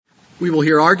We will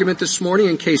hear argument this morning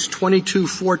in Case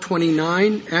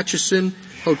 22-429, Acheson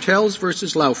Hotels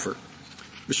versus Laufer.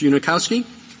 Mr. Unikowski.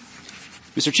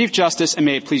 Mr. Chief Justice, and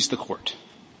may it please the Court.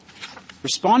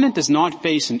 Respondent does not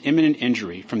face an imminent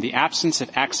injury from the absence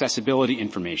of accessibility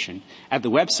information at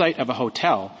the website of a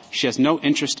hotel she has no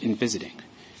interest in visiting.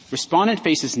 Respondent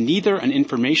faces neither an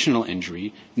informational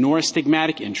injury nor a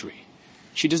stigmatic injury.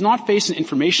 She does not face an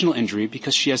informational injury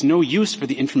because she has no use for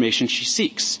the information she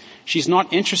seeks. She's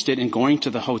not interested in going to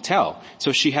the hotel,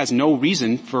 so she has no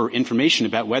reason for information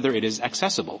about whether it is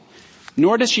accessible.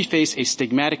 Nor does she face a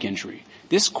stigmatic injury.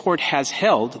 This Court has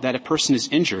held that a person is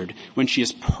injured when she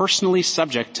is personally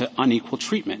subject to unequal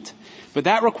treatment. But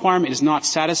that requirement is not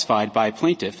satisfied by a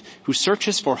plaintiff who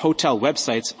searches for hotel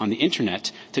websites on the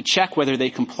Internet to check whether they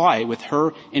comply with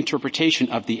her interpretation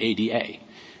of the ADA.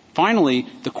 Finally,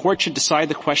 the Court should decide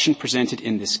the question presented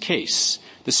in this case.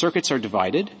 The circuits are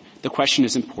divided. The question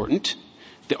is important.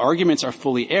 The arguments are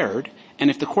fully aired. And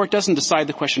if the Court doesn't decide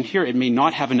the question here, it may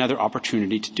not have another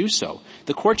opportunity to do so.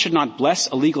 The Court should not bless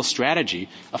a legal strategy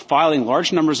of filing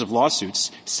large numbers of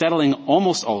lawsuits, settling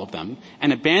almost all of them,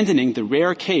 and abandoning the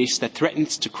rare case that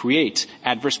threatens to create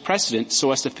adverse precedent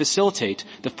so as to facilitate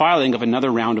the filing of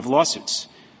another round of lawsuits.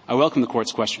 I welcome the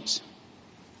Court's questions.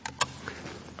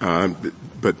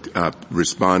 But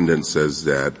respondent says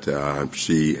that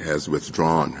she has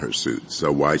withdrawn her suit.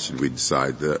 So why should we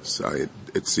decide this?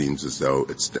 It seems as though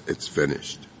it's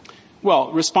finished.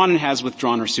 Well, respondent has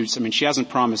withdrawn her suits. I mean, she hasn't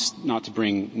promised not to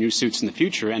bring new suits in the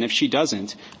future, and if she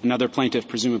doesn't, another plaintiff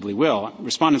presumably will.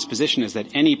 Respondent's position is that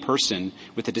any person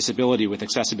with a disability with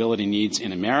accessibility needs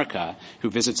in America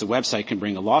who visits a website can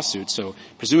bring a lawsuit, so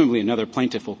presumably another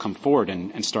plaintiff will come forward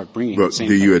and start bringing the same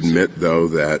do you claims. admit, though,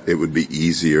 that it would be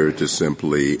easier to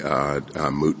simply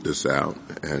moot this out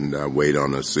and wait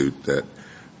on a suit that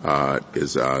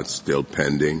is still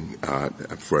pending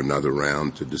for another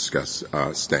round to discuss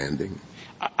standing?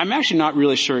 I'm actually not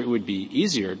really sure it would be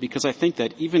easier because I think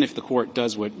that even if the Court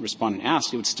does what respondent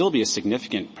asked, it would still be a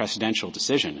significant precedential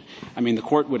decision. I mean, the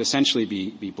Court would essentially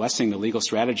be blessing the legal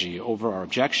strategy over our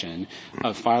objection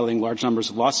of filing large numbers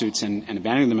of lawsuits and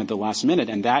abandoning them at the last minute,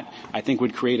 and that, I think,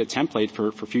 would create a template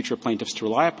for future plaintiffs to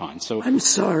rely upon. So I'm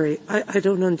sorry. I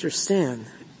don't understand.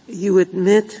 You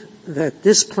admit that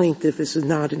this plaintiff is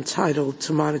not entitled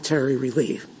to monetary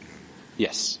relief.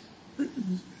 Yes.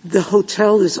 The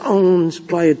hotel is owned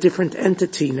by a different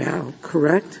entity now,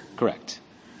 correct? Correct.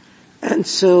 And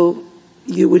so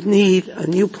you would need a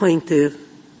new plaintiff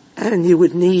and you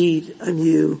would need a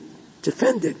new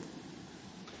defendant.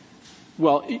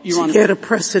 Well, Your Honor,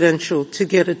 to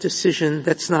get a decision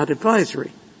that's not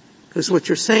advisory. Because what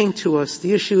you're saying to us,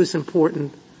 the issue is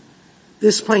important.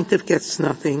 This plaintiff gets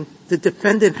nothing. The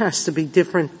defendant has to be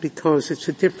different because it's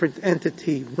a different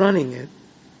entity running it.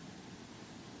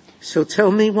 So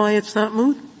tell me why it's not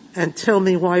moot, and tell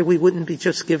me why we wouldn't be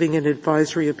just giving an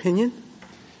advisory opinion.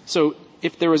 So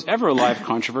if there was ever a live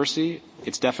controversy,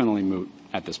 it's definitely moot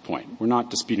at this point. We're not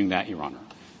disputing that, Your Honor.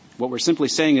 What we're simply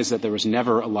saying is that there was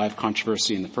never a live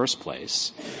controversy in the first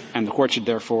place, and the Court should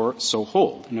therefore so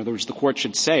hold. In other words, the Court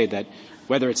should say that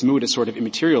whether it's moot is sort of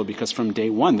immaterial because from day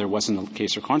one there wasn't a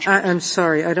case or controversy. I'm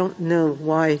sorry. I don't know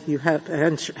why you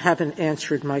haven't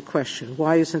answered my question.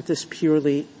 Why isn't this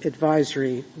purely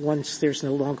advisory once there's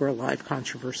no longer a live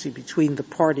controversy between the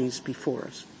parties before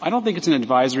us? I don't think it's an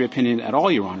advisory opinion at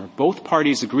all, Your Honor. Both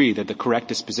parties agree that the correct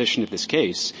disposition of this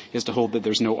case is to hold that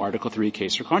there's no Article III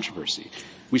case or controversy.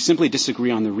 We simply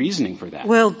disagree on the reasoning for that.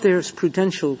 Well, there's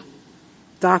prudential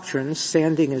doctrines.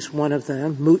 Standing is one of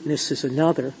them. Mootness is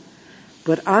another.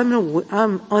 But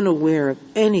I'm unaware of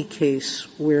any case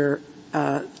where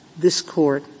this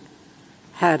Court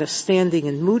had a standing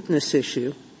and mootness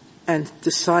issue and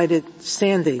decided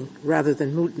standing rather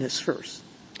than mootness first.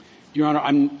 Your Honor,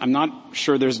 I'm not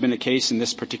sure there's been a case in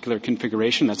this particular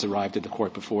configuration that's arrived at the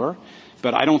Court before,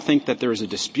 but I don't think that there is a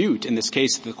dispute. In this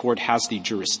case, the Court has the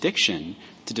jurisdiction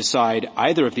to decide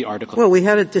either of the articles. Well, we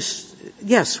had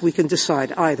yes, we can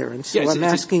decide either. And so I'm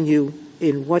asking you,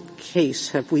 in what case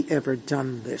have we ever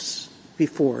done this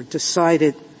before?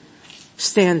 Decided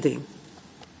standing,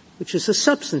 which is a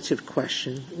substantive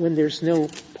question when there's no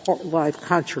live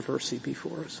controversy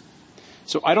before us.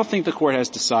 So I don't think the Court has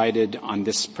decided on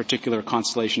this particular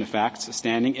constellation of facts, a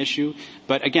standing issue.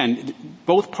 But again,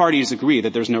 both parties agree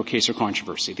that there's no case or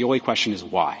controversy. The only question is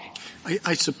why.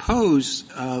 I suppose,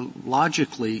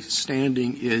 logically,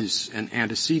 standing is an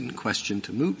antecedent question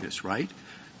to mootness, right?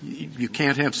 you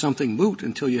can't have something moot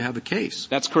until you have a case.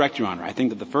 That's correct, Your Honor. I think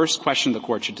that the first question the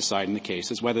court should decide in the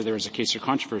case is whether there is a case or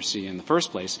controversy in the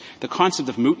first place. The concept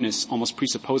of mootness almost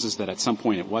presupposes that at some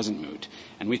point it wasn't moot.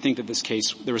 And we think that this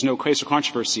case, there was no case or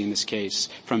controversy in this case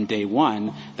from day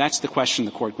one. That's the question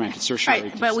the court granted certiorari.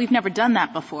 Right, but we've never done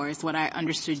that before is what I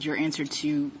understood your answer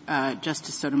to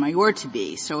Justice Sotomayor to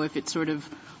be. So if it's sort of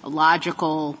a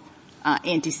logical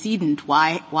antecedent,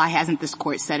 why hasn't this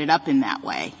court set it up in that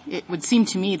way? It would seem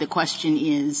to me the question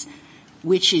is,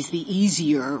 which is the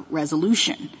easier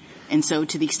resolution? And so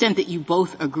to the extent that you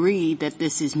both agree that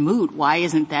this is moot, why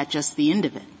isn't that just the end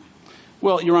of it?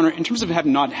 Well, Your Honor, in terms of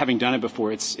not having done it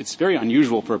before, it's very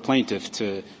unusual for a plaintiff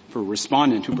for a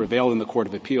respondent who prevailed in the Court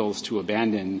of Appeals to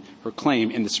abandon her claim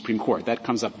in the Supreme Court. That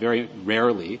comes up very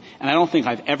rarely. And I don't think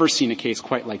I've ever seen a case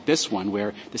quite like this one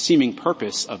where the seeming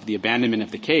purpose of the abandonment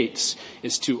of the case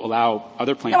is to allow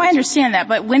other plaintiffs. No, I understand that.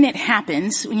 But when it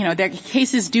happens, their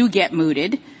cases do get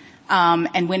mooted.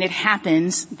 And when it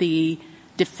happens, the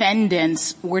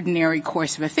defendant's ordinary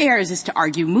course of affairs is to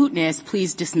argue mootness.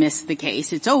 Please dismiss the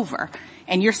case. It's over.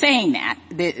 And you're saying that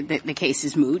the case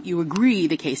is moot. You agree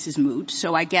the case is moot.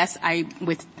 So I guess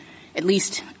with at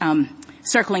least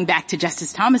circling back to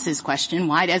Justice Thomas's question,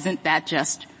 why doesn't that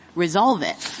just resolve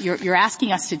it? You're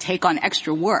asking us to take on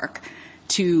extra work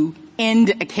to end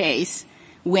a case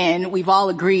when we've all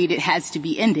agreed it has to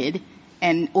be ended,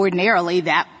 and ordinarily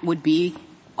that would be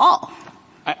all.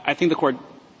 I think the Court,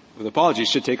 with apologies,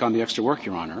 should take on the extra work,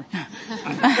 Your Honor.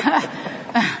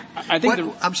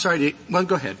 I'm sorry. Well,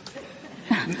 go ahead.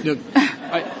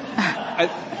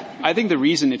 I think the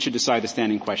reason it should decide the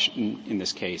standing question in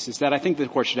this case is that I think the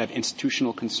Court should have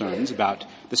institutional concerns about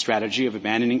the strategy of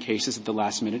abandoning cases at the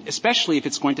last minute, especially if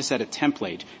it's going to set a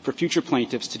template for future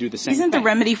plaintiffs to do the same thing. Isn't the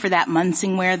remedy for that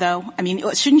Munsingware, though? I mean,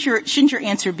 shouldn't your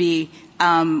answer be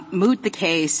moot the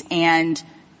case and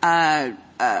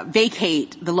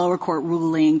vacate the lower court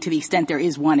ruling to the extent there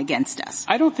is one against us?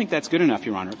 I don't think that's good enough,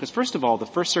 Your Honor, because first of all, the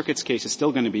First Circuit's case is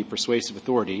still going to be persuasive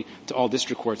authority to all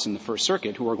district courts in the First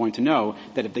Circuit who are going to know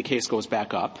that if the case goes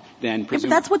back up, then presumably...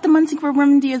 Yeah, but that's what the Munsingware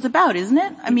remedy is about, isn't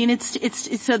it? I mean,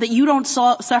 it's so that you don't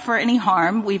suffer any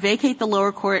harm. We vacate the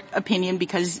lower court opinion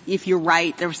because if you're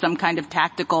right, there's some kind of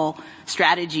tactical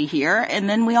strategy here, and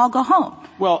then we all go home.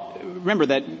 Well, remember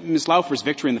that Ms. Laufer's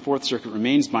victory in the Fourth Circuit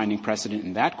remains binding precedent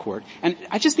in that court. And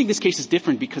I just think this case is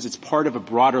different because it's part of a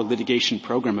broader litigation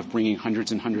program of bringing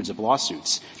hundreds and hundreds of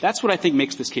lawsuits. That's what I think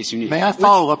makes this case unique. May I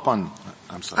follow up on –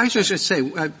 I'm sorry. I was just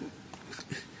going to say,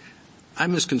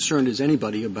 I'm as concerned as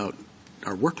anybody about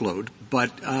our workload,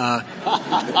 but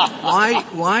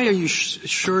why are you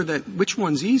sure that which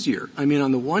one's easier? I mean,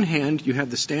 on the one hand, you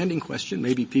have the standing question.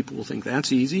 Maybe people will think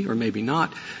that's easy, or maybe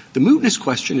not. The mootness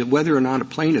question is whether or not a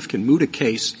plaintiff can moot a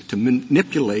case to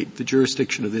manipulate the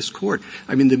jurisdiction of this court.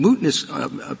 I mean, the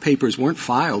mootness papers weren't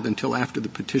filed until after the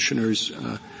petitioner's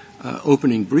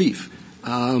opening brief,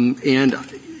 and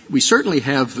we certainly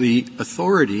have the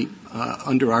authority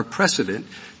under our precedent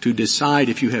to decide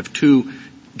if you have two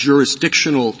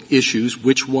jurisdictional issues,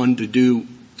 which one to do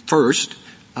first.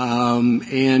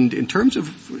 And in terms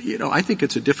of, I think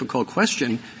it's a difficult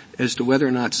question as to whether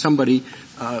or not somebody,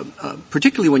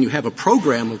 particularly when you have a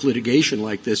program of litigation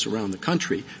like this around the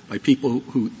country by people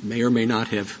who may or may not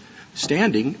have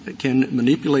standing, can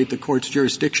manipulate the court's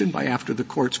jurisdiction by, after the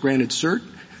court's granted cert,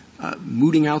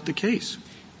 mooting out the case.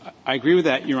 I agree with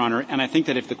that, Your Honor, and I think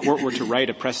that if the court were to write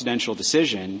a precedential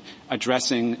decision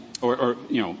addressing or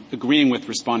agreeing with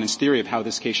respondents' theory of how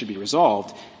this case should be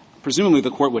resolved, presumably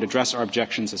the court would address our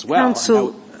objections as well.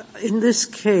 Counsel, in this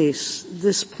case,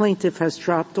 this plaintiff has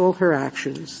dropped all her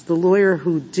actions. The lawyer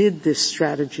who did this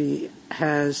strategy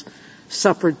has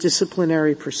suffered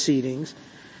disciplinary proceedings.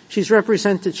 She's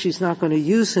represented she's not going to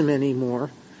use him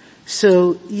anymore.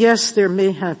 So, yes, there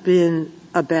may have been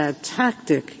a bad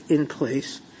tactic in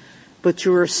place, but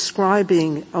you're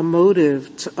ascribing a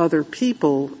motive to other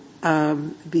people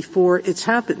before it's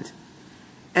happened.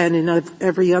 And in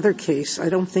every other case, I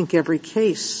don't think every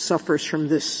case suffers from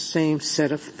this same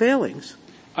set of failings.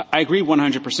 I agree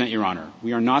 100%, Your Honor.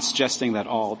 We are not suggesting that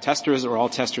all testers or all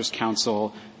testers'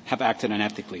 counsel have acted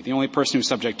unethically. The only person who's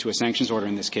subject to a sanctions order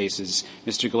in this case is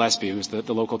Mr. Gillespie, who's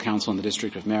the local counsel in the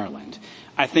District of Maryland.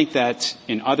 I think that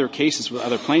in other cases with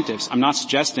other plaintiffs, I'm not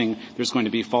suggesting there's going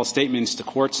to be false statements to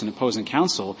courts and opposing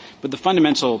counsel, but the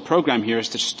fundamental program here is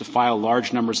to file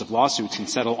large numbers of lawsuits and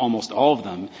settle almost all of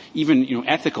them. Even,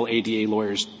 ethical ADA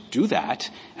lawyers do that,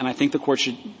 and I think the court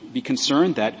should be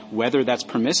concerned that whether that's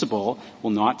permissible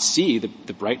will not see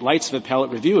the bright lights of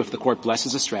appellate review if the court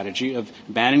blesses a strategy of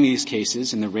banning these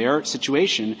cases in the rare rare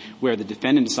situation where the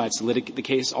defendant decides to litigate the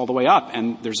case all the way up,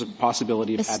 and there's a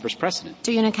possibility of adverse precedent.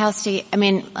 Mr. Unikowski,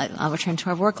 I'll return to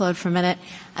our workload for a minute.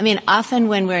 Often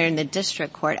when we're in the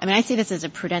district court, I see this as a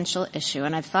prudential issue,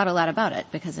 and I've thought a lot about it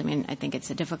because, I think it's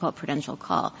a difficult prudential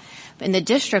call. But in the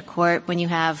district court, when you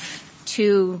have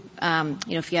two,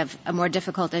 if you have a more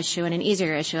difficult issue and an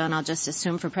easier issue, and I'll just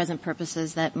assume for present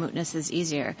purposes that mootness is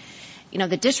easier,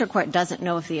 the district court doesn't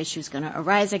know if the issue is going to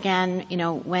arise again.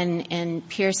 When in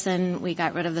Pearson we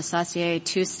got rid of the Saussure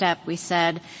two-step, we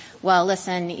said, well,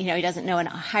 listen, he doesn't know, and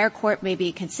a higher court may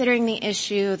be considering the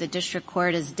issue. The district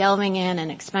court is delving in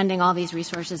and expending all these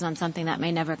resources on something that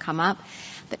may never come up.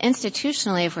 But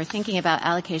institutionally, if we're thinking about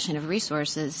allocation of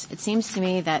resources, it seems to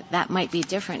me that might be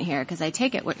different here, because I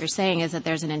take it what you're saying is that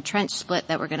there's an entrenched split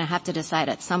that we're going to have to decide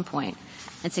at some point,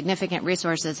 and significant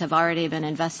resources have already been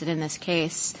invested in this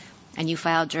case, and you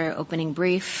filed your opening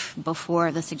brief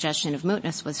before the suggestion of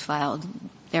mootness was filed,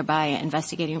 thereby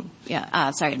investing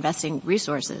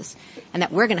resources, and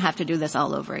that we're going to have to do this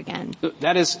all over again.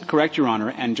 That is correct, Your Honor.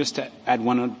 And just to add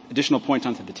one additional point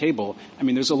onto the table,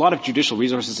 there's a lot of judicial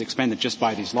resources expended just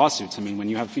by these lawsuits. When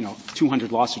you have,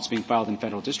 200 lawsuits being filed in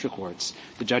federal district courts,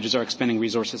 the judges are expending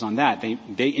resources on that.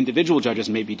 Individual judges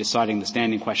may be deciding the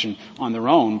standing question on their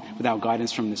own without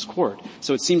guidance from this court.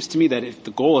 So it seems to me that if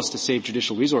the goal is to save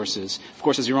judicial resources, of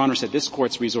course, as Your Honor said, this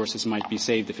court's resources might be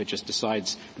saved if it just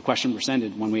decides the question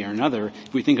presented one way or another.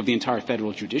 If we think of the entire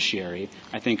federal judiciary,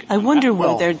 I wonder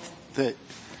whether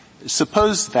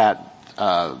suppose that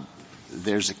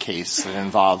there's a case that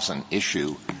involves an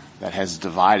issue that has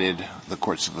divided the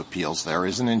courts of appeals. There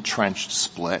is an entrenched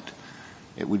split.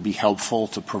 It would be helpful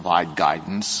to provide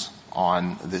guidance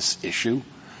on this issue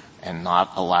and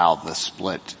not allow the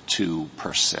split to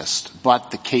persist.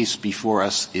 But the case before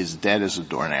us is dead as a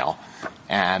doornail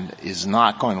and is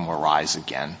not going to arise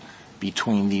again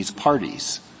between these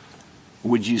parties.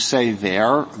 Would you say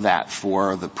there that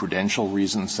for the prudential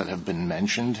reasons that have been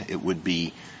mentioned, it would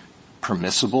be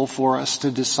permissible for us to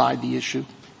decide the issue?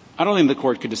 I don't think the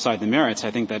court could decide the merits.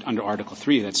 I think that under Article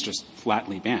 3, that's just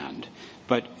flatly banned.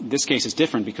 But this case is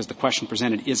different because the question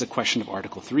presented is a question of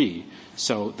Article 3,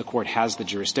 so the court has the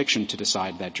jurisdiction to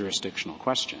decide that jurisdictional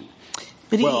question.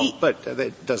 But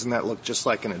doesn't that look just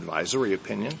like an advisory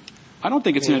opinion? I don't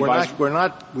think it's an advisory.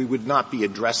 We would not be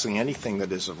addressing anything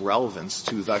that is of relevance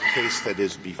to the case that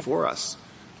is before us.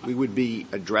 We would be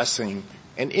addressing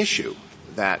an issue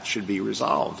that should be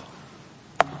resolved.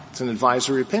 It's an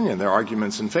advisory opinion. There are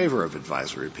arguments in favor of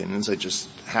advisory opinions. They just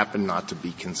happen not to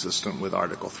be consistent with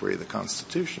Article 3 of the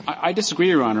Constitution. I disagree,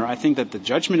 Your Honor. I think that the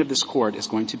judgment of this court is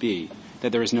going to be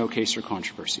that there is no case or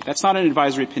controversy. That's not an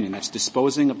advisory opinion. That's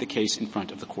disposing of the case in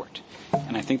front of the court.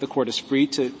 And I think the court is free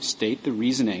to state the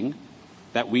reasoning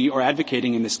that we are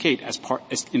advocating in this case as part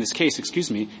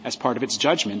of its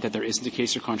judgment that there isn't a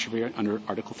case or controversy under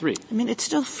Article 3. It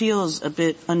still feels a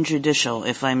bit unjudicial,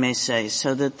 if I may say,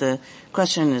 so that the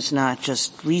question is not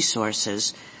just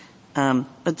resources,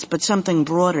 but something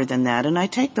broader than that. And I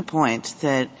take the point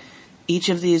that each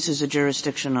of these is a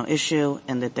jurisdictional issue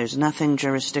and that there's nothing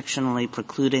jurisdictionally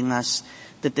precluding us,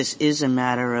 that this is a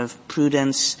matter of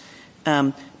prudence.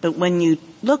 But when you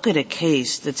look at a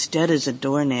case that's dead as a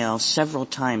doornail several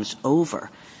times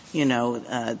over,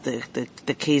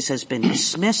 the case has been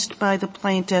dismissed by the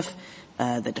plaintiff,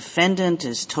 the defendant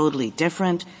is totally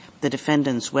different, the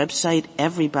defendant's website,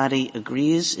 everybody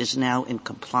agrees, is now in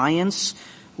compliance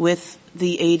with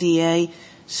the ADA.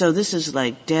 So this is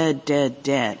like dead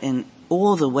in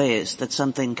all the ways that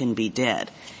something can be dead.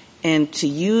 And to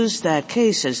use that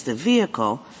case as the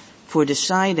vehicle for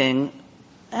deciding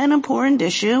an important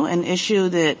issue, an issue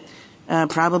that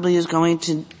probably is going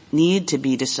to need to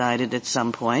be decided at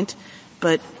some point,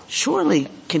 but surely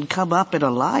can come up in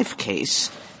a live case.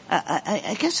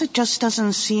 I guess it just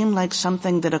doesn't seem like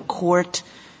something that a court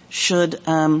should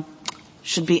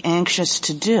be anxious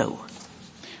to do.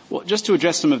 Well, just to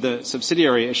address some of the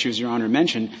subsidiary issues Your Honor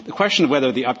mentioned, the question of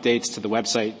whether the updates to the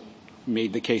website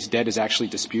made the case dead is actually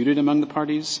disputed among the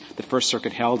parties. The First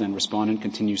Circuit held and respondent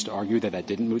continues to argue that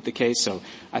didn't moot the case. So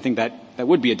I think that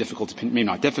would be a difficult, maybe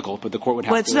not difficult, but the court would have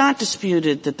to. Well, it's not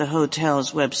disputed that the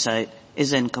hotel's website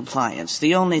is in compliance.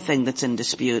 The only thing that's in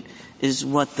dispute is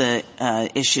what the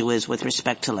issue is with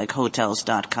respect to like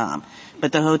hotels.com.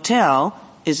 But the hotel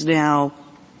is now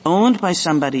owned by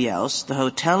somebody else. The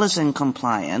hotel is in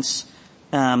compliance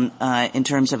in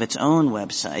terms of its own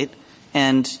website.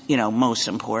 And, most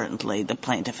importantly, the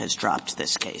plaintiff has dropped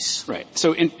this case. Right.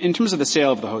 So in terms of the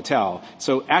sale of the hotel,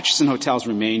 so Acheson Hotels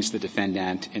remains the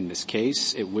defendant in this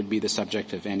case. It would be the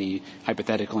subject of any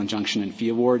hypothetical injunction and fee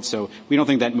award. So we don't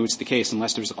think that moots the case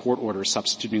unless there's a court order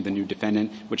substituting the new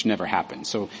defendant, which never happened.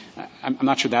 So I'm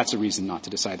not sure that's a reason not to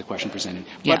decide the question presented.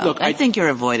 Yeah, but look, I think you're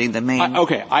avoiding the main.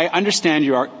 Okay. I understand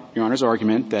Your Honor's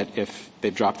argument that if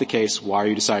they've dropped the case, why are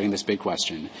you deciding this big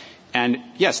question? And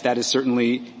yes, that is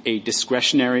certainly a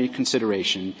discretionary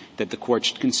consideration that the court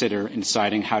should consider in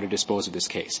deciding how to dispose of this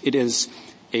case. It is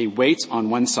a weight on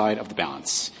one side of the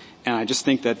balance. And I just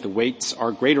think that the weights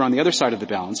are greater on the other side of the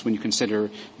balance when you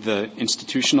consider the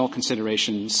institutional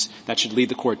considerations that should lead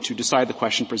the court to decide the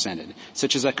question presented,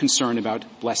 such as a concern about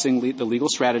blessing the legal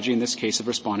strategy in this case of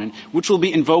respondent, which will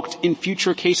be invoked in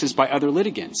future cases by other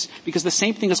litigants. Because the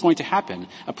same thing is going to happen.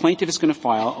 A plaintiff is going to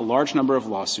file a large number of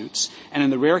lawsuits, and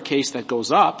in the rare case that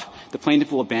goes up, the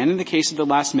plaintiff will abandon the case at the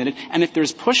last minute, and if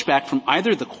there's pushback from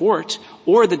either the court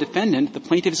or the defendant, the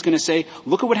plaintiff is going to say,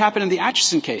 look at what happened in the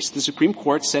Acheson case. The Supreme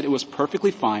Court said it was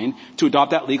perfectly fine to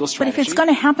adopt that legal strategy. But if it's going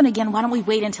to happen again, why don't we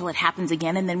wait until it happens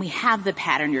again and then we have the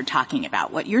pattern you're talking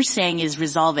about? What you're saying is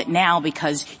resolve it now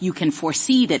because you can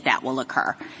foresee that will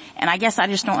occur. And I guess I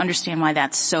just don't understand why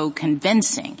that's so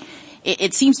convincing.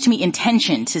 It seems to me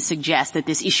intention to suggest that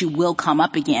this issue will come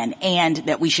up again and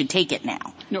that we should take it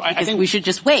now. No, I think we should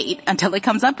just wait until it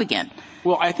comes up again.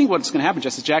 Well, I think what's going to happen,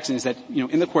 Justice Jackson, is that,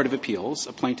 in the Court of Appeals,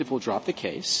 a plaintiff will drop the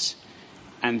case,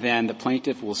 and then the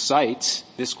plaintiff will cite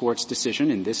this Court's decision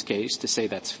in this case to say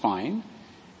that's fine,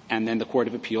 and then the Court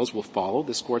of Appeals will follow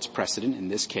this Court's precedent in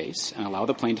this case and allow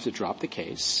the plaintiff to drop the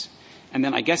case. And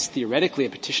then I guess theoretically a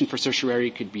petition for certiorari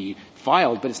could be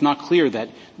filed, but it's not clear that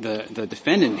the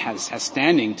defendant has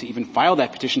standing to even file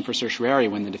that petition for certiorari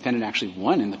when the defendant actually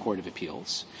won in the Court of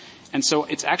Appeals. And so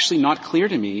it's actually not clear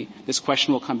to me this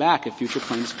question will come back if future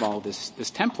plaintiffs follow this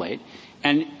template.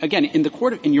 And again,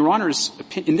 in Your Honor's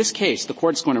in this case, the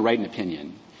Court's going to write an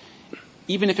opinion.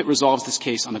 Even if it resolves this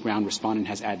case on the ground respondent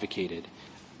has advocated,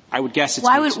 I would guess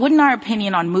it's wouldn't our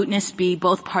opinion on mootness be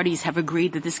both parties have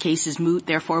agreed that this case is moot,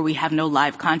 therefore we have no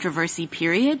live controversy,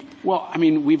 period? Well, I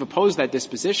mean, we've opposed that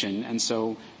disposition, and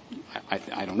so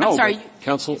I don't know. I'm sorry,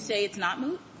 Counsel? You say it's not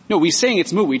moot? No, we're saying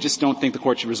it's moot. We just don't think the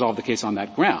Court should resolve the case on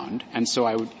that ground. And so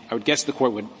I would guess the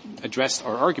Court would address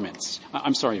our arguments.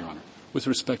 I'm sorry, Your Honor. With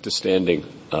respect to standing,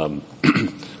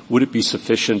 would it be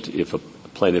sufficient if a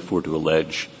plaintiff were to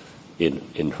allege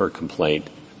in her complaint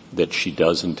that she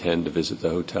does intend to visit the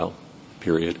hotel,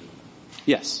 period?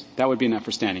 Yes, that would be enough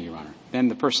for standing, Your Honor. Then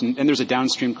there's a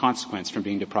downstream consequence from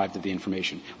being deprived of the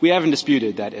information. We haven't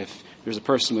disputed that if there's a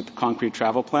person with concrete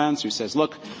travel plans who says,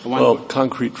 look,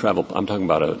 concrete travel, I'm talking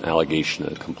about an allegation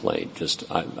and a complaint. Just,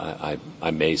 I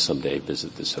may someday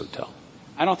visit this hotel.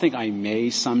 I don't think I may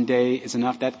someday is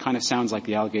enough. That kind of sounds like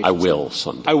the allegation. I will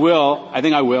someday. I will. I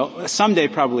think I will. Someday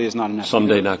probably is not enough.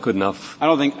 Someday not good enough? I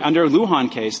don't think, under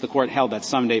Lujan case, the Court held that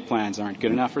someday plans aren't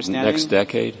good enough for standing. Next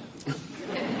decade?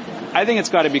 I think it's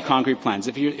got to be concrete plans.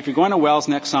 If you're going to Wells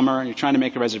next summer and you're trying to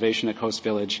make a reservation at Coast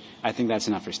Village, I think that's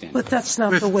enough for standing. But that's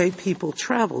not the way people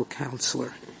travel,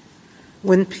 Counselor.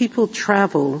 When people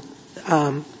travel,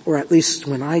 or at least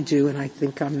when I do, and I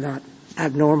think I'm not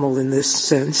abnormal in this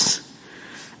sense,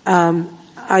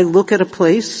 I look at a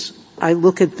place, I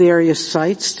look at various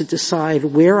sites to decide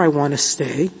where I want to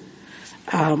stay.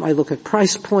 I look at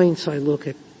price points, I look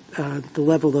at the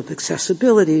level of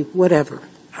accessibility, whatever.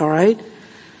 All right?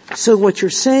 So what you're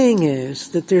saying is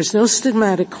that there's no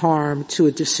stigmatic harm to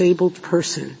a disabled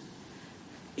person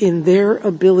in their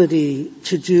ability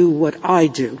to do what I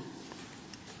do.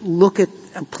 Look at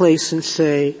a place and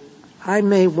say, I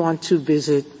may want to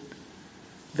visit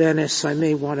Venice, I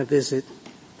may want to visit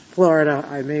Florida,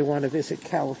 I may want to visit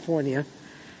California,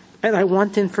 and I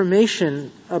want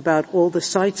information about all the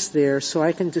sites there so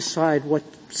I can decide what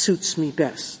suits me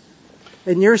best.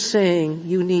 And you're saying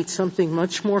you need something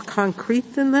much more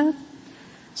concrete than that?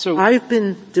 So I've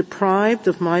been deprived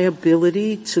of my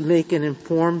ability to make an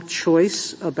informed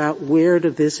choice about where to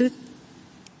visit,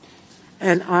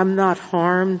 and I'm not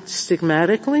harmed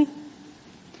stigmatically?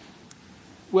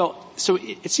 Well, so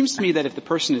it seems to me that if the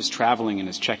person is traveling and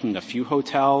is checking a few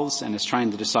hotels and is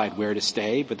trying to decide where to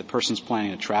stay, but the person's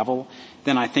planning to travel,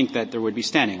 then I think that there would be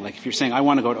standing. Like if you're saying, I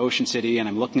want to go to Ocean City and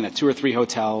I'm looking at 2 or 3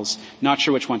 hotels, not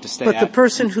sure which one to stay at. But the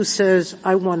person who says,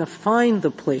 I want to find the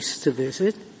place to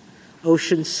visit,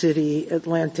 Ocean City,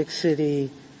 Atlantic City,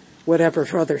 whatever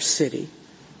other city,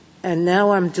 and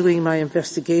now I'm doing my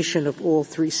investigation of all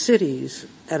 3 cities,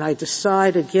 and I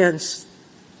decide against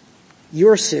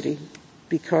your city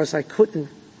because I couldn't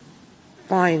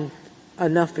find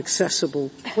enough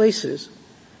accessible places,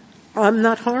 I'm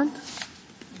not harmed?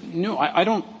 No, I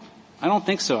don't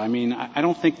think so. I mean, I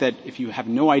don't think that if you have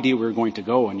no idea where you're going to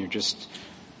go and you're just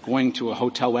going to a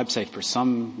hotel website for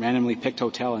some randomly picked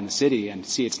hotel in the city and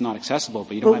see it's not accessible,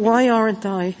 but you don't have why aren't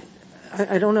I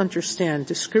don't understand.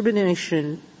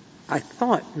 Discrimination, I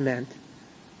thought, meant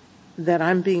that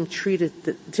I'm being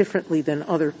treated differently than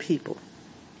other people.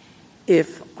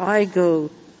 If I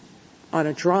go on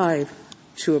a drive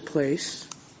to a place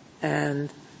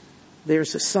and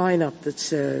there's a sign up that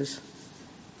says,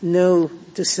 no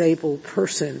disabled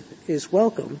person is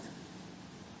welcome,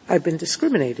 I've been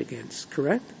discriminated against,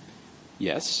 correct?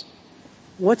 Yes.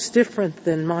 What's different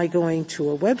than my going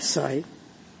to a website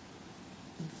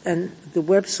and the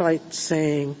website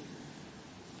saying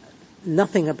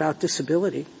nothing about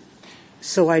disability,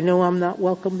 so I know I'm not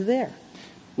welcome there?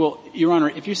 Well, Your Honor,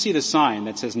 if you see the sign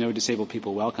that says no disabled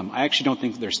people welcome, I actually don't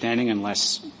think they're standing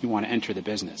unless you want to enter the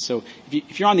business. So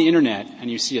if you're on the internet and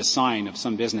you see a sign of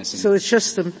some business. So it's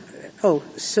just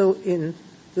so in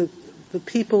the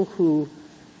people who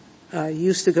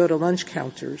used to go to lunch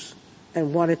counters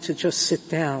and wanted to just sit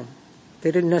down,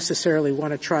 they didn't necessarily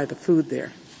want to try the food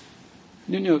there.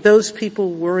 No. Those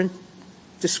people weren't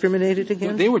discriminated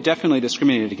against? No, they were definitely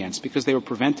discriminated against because they were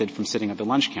prevented from sitting at the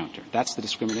lunch counter. That's the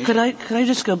discrimination. Could I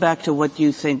just go back to what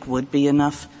you think would be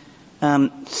enough?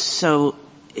 So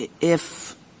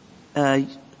if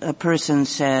a person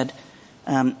said,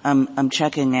 I'm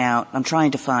checking out, I'm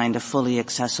trying to find a fully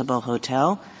accessible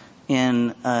hotel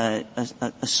in a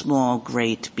small,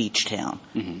 great beach town.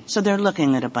 Mm-hmm. So they're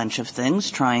looking at a bunch of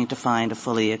things, trying to find a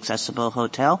fully accessible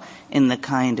hotel in the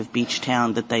kind of beach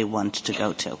town that they want to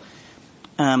go to.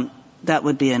 That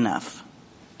would be enough.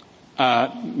 May I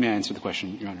answer the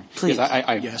question, Your Honor? Please.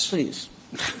 Yes, please.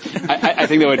 I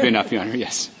think that would be enough, Your Honor,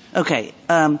 yes. Okay.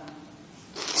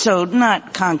 So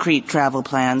not concrete travel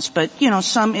plans, but,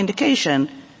 some indication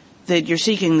that you're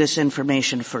seeking this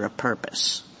information for a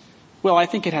purpose. Well, I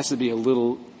think it has to be a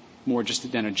little more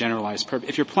just than a generalized purpose.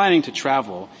 If you're planning to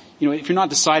travel, if you're not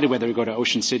decided whether to go to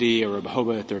Ocean City or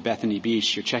Rehoboth or Bethany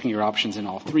Beach, you're checking your options in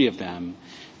all three of them,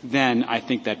 then I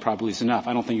think that probably is enough.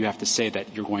 I don't think you have to say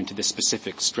that you're going to this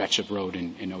specific stretch of road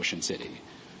in Ocean City.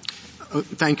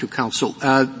 Thank you, counsel.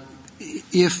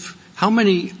 How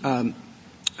many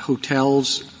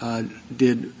hotels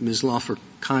did Ms. Laufer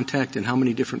contact, and how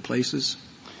many different places?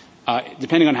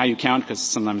 Depending on how you count, because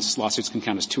sometimes lawsuits can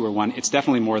count as 2 or 1, it's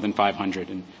definitely more than 500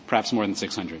 and perhaps more than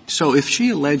 600. So if she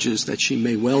alleges that she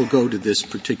may well go to this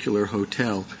particular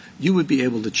hotel, you would be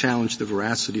able to challenge the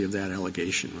veracity of that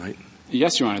allegation, right?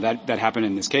 Yes, Your Honor. That happened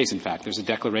in this case, in fact. There's a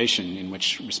declaration in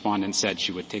which respondent said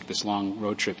she would take this long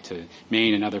road trip to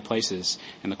Maine and other places,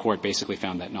 and the court basically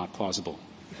found that not plausible.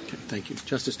 Okay, thank you.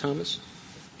 Justice Thomas?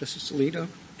 Justice Alito?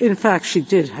 In fact, she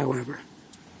did, however.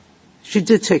 She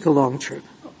did take a long trip.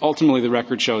 Ultimately, the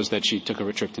record shows that she took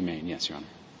a trip to Maine. Yes, Your Honor.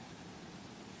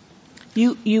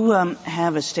 You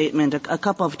have a statement a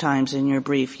couple of times in your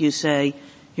brief. You say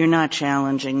you're not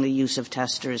challenging the use of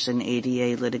testers in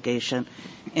ADA litigation,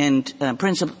 and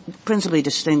principally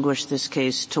distinguish this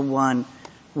case to one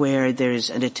where there's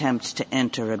an attempt to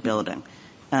enter a building.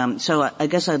 So I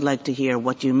guess I'd like to hear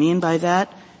what you mean by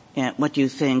that, and what you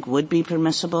think would be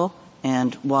permissible,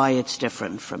 and why it's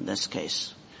different from this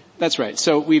case. That's right.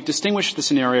 So we've distinguished the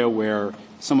scenario where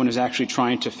someone is actually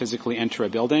trying to physically enter a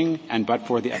building, and but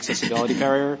for the accessibility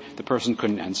barrier, the person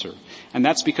couldn't enter. And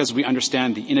that's because we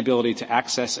understand the inability to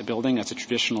access a building as a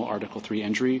traditional Article III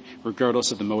injury,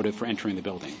 regardless of the motive for entering the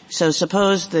building. So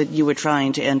suppose that you were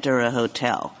trying to enter a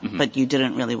hotel, mm-hmm. but you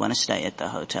didn't really want to stay at the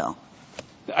hotel.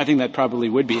 I think that probably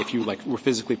would be if you were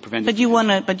physically prevented. But you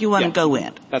want to go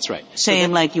in. That's right.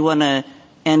 Saying you want to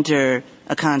enter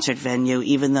a concert venue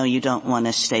even though you don't want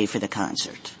to stay for the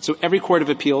concert. So every court of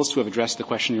appeals to have addressed the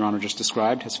question Your Honor just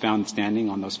described has found standing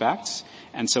on those facts,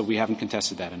 and so we haven't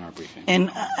contested that in our briefing.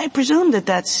 And I presume that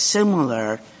that's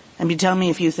similar, I mean, tell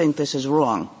me if you think this is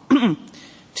wrong,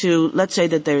 to, let's say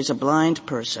that there's a blind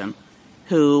person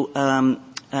who,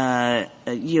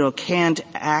 can't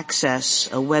access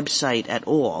a website at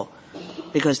all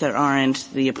because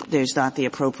there's not the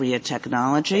appropriate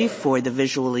technology for the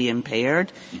visually impaired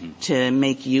mm-hmm. to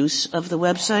make use of the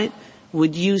website.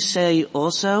 Would you say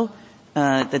also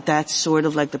that that's sort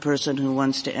of like the person who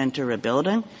wants to enter a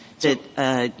building, that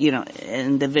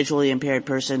and the visually impaired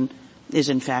person is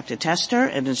in fact a tester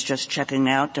and is just checking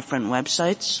out different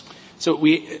websites? So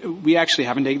we actually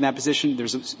haven't taken that position.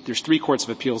 There's 3 courts of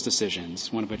appeals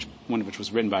decisions, one of which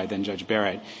was written by then Judge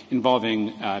Barrett,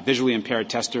 involving visually impaired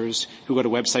testers who go to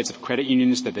websites of credit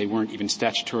unions that they weren't even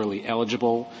statutorily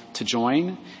eligible to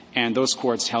join. And those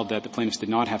courts held that the plaintiffs did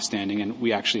not have standing, and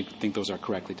we actually think those are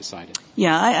correctly decided.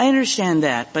 Yeah, I understand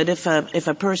that. But if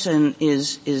a person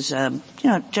is checking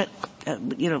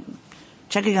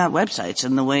out websites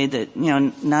in the way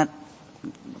that,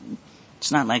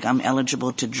 it's not like I'm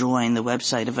eligible to join the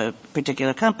website of a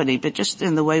particular company, but just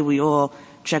in the way we all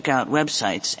check out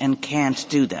websites and can't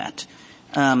do that.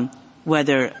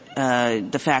 Whether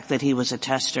the fact that he was a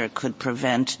tester could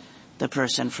prevent the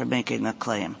person from making a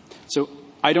claim. So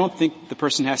I don't think the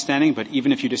person has standing, but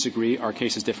even if you disagree, our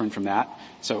case is different from that.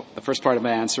 So the first part of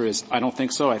my answer is I don't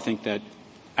think so. I think that,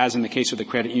 as in the case of the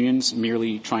credit unions,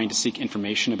 merely trying to seek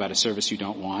information about a service you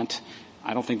don't want,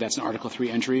 I don't think that's an Article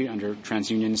III injury under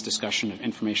TransUnion's discussion of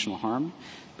informational harm.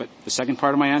 But the second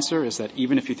part of my answer is that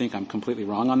even if you think I'm completely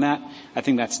wrong on that, I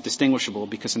think that's distinguishable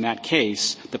because in that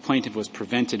case, the plaintiff was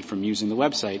prevented from using the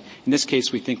website. In this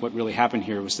case, we think what really happened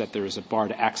here was that there is a bar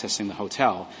to accessing the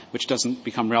hotel, which doesn't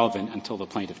become relevant until the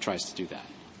plaintiff tries to do that.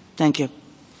 Thank you.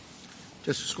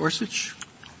 Justice Gorsuch?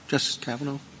 Justice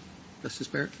Kavanaugh? Justice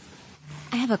Barrett?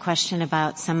 I have a question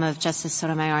about some of Justice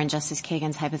Sotomayor and Justice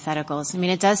Kagan's hypotheticals. I mean,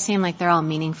 it does seem like they're all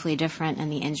meaningfully different in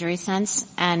the injury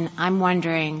sense, and I'm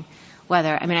wondering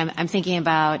whether, I'm thinking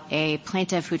about a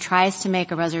plaintiff who tries to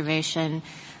make a reservation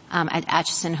at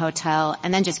Acheson Hotel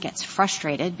and then just gets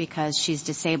frustrated because she's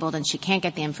disabled and she can't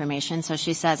get the information, so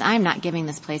she says, I'm not giving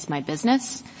this place my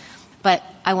business, but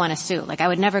I want to sue. Like, I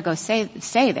would never go stay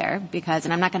there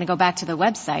and I'm not going to go back to the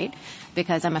website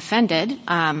because I'm offended.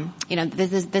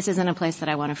 This isn't a place that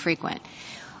I want to frequent.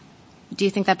 Do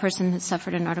you think that person has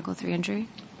suffered an Article III injury?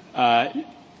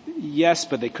 Yes,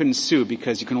 but they couldn't sue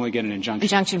because you can only get an injunction.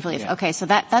 Injunction relief. Yeah. Okay, so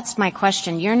that's my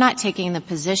question. You're not taking the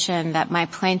position that my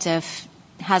plaintiff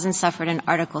hasn't suffered an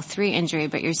Article III injury,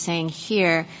 but you're saying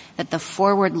here that the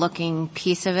forward-looking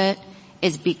piece of it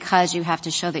is because you have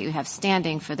to show that you have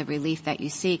standing for the relief that you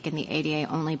seek, and the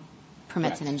ADA only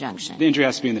permits Correct. an injunction. The injury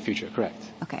has to be in the future, correct.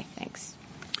 Okay, thanks.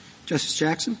 Justice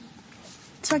Jackson?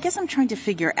 So I guess I'm trying to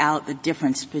figure out the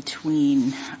difference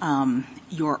between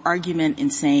your argument in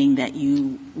saying that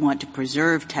you want to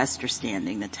preserve tester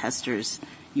standing, the testers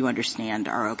you understand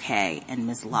are okay, and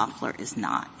Ms. Laufer is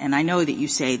not. And I know that you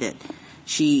say that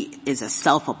she is a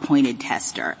self-appointed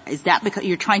tester. Is that because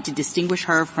you're trying to distinguish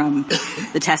her from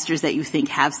the testers that you think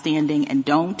have standing and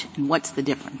don't? And what's the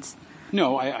difference?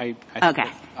 No, I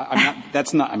okay.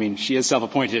 That's not, she is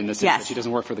self-appointed in the sense yes. that she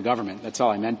doesn't work for the government. That's all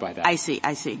I meant by that. I see.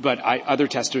 But other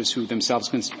testers who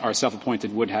themselves are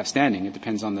self-appointed would have standing. It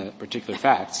depends on the particular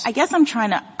facts. I guess I'm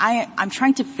trying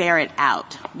to ferret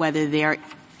out whether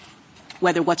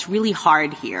what's really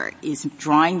hard here is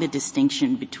drawing the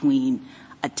distinction between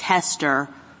a tester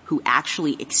who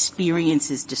actually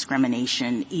experiences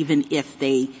discrimination even if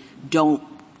they don't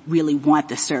really want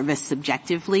the service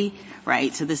subjectively,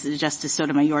 right? So this is Justice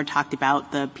Sotomayor talked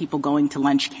about the people going to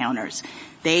lunch counters.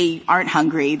 They aren't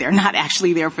hungry. They're not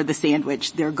actually there for the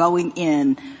sandwich. They're going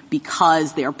in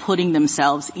because they're putting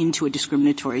themselves into a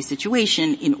discriminatory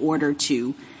situation in order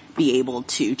to be able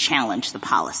to challenge the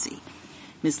policy.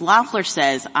 Ms. Laufer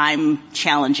says, I'm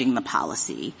challenging the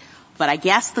policy. But I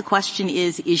guess the question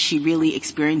is she really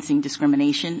experiencing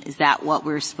discrimination? Is that what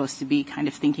we're supposed to be kind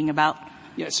of thinking about?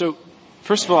 Yeah, so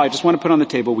first of all, I just want to put on the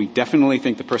table, we definitely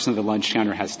think the person at the lunch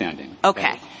counter has standing.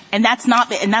 Okay. And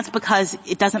that's because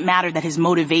it doesn't matter that his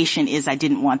motivation is I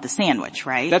didn't want the sandwich,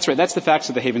 right? That's right. That's the facts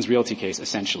of the Havens Realty case,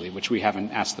 essentially, which we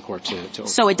haven't asked the court to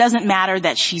So it doesn't matter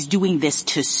that she's doing this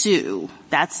to sue.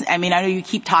 I know you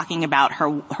keep talking about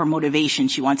her motivation.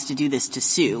 She wants to do this to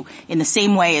sue. In the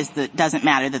same way as it doesn't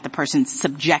matter that the person's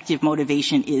subjective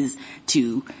motivation is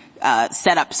to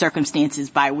set up circumstances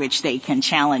by which they can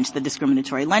challenge the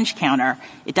discriminatory lunch counter.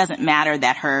 It doesn't matter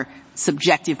that her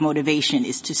subjective motivation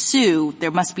is to sue.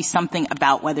 There must be something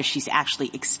about whether she's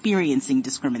actually experiencing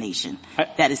discrimination.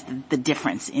 That is the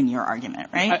difference in your argument,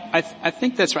 right? I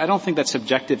think that's right. I don't think that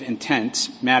subjective intent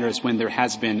matters when there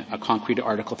has been a concrete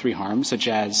Article III harm, such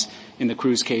as in the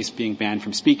Cruz case being banned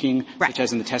from speaking, right. such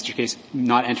as in the Tester case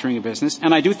not entering a business.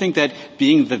 And I do think that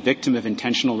being the victim of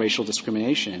intentional racial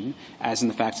discrimination, as in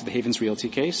the facts of the Havens Realty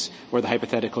case, or the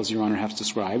hypotheticals Your Honor has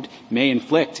described, may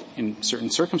inflict in certain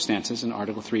circumstances an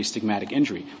Article III stigmatic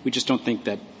injury. We just don't think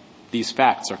that these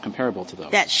facts are comparable to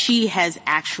those. That she has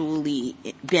actually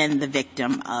been the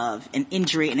victim of an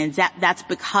injury, and that's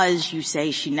because you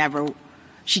say she never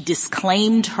she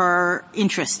disclaimed her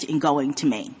interest in going to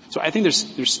Maine. So I think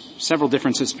there's several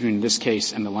differences between this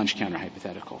case and the lunch counter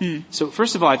hypothetical. So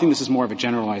first of all, I think this is more of a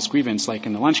generalized grievance, like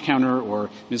in the lunch counter or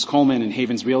Ms. Coleman in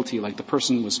Havens Realty, like the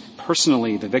person was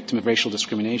personally the victim of racial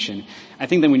discrimination. I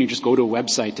think that when you just go to a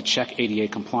website to check ADA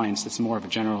compliance, that's more of a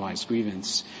generalized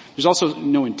grievance. There's also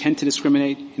no intent to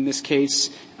discriminate in this case.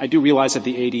 I do realize that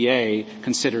the ADA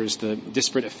considers the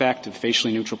disparate effect of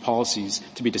facially neutral policies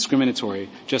to be discriminatory,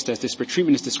 just as disparate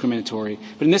treatment is discriminatory.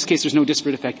 But in this case, there's no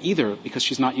disparate effect either because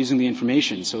she's not using the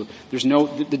information. So there's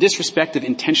the disrespect of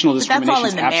intentional discrimination. But that's all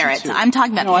in the merits. Too. I'm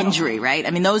talking about injury, right?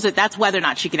 I mean, that's whether or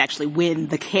not she could actually win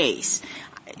the case.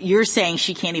 You're saying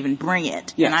she can't even bring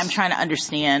it. Yes. And I'm trying to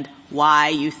understand why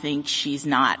you think she's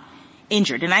not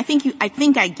injured. And I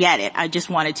think I get it. I just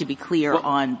wanted to be clear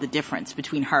on the difference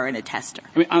between her and a tester.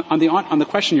 I mean, on the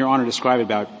question Your Honor described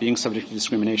about being subject to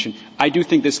discrimination, I do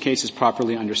think this case is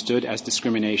properly understood as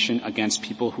discrimination against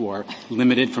people who are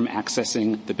limited from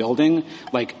accessing the building.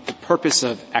 Like, the purpose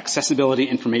of accessibility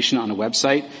information on a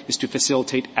website is to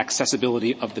facilitate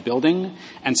accessibility of the building,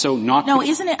 and so not. No,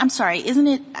 isn't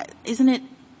it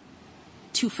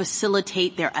to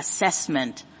facilitate their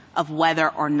assessment of whether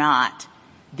or not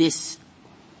this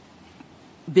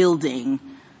building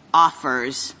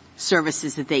offers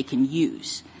services that they can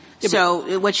use?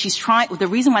 So what she's the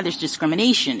reason why there's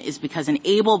discrimination is because an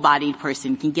able-bodied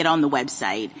person can get on the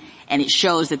website and it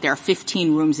shows that there are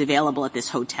 15 rooms available at this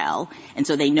hotel, and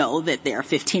so they know that there are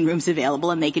 15 rooms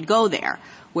available and they could go there.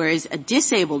 Whereas a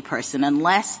disabled person,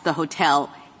 unless the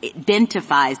hotel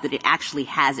identifies that it actually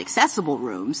has accessible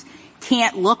rooms,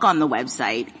 can't look on the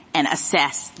website and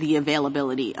assess the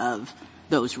availability of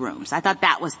those rooms. I thought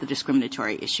that was the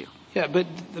discriminatory issue. Yeah, but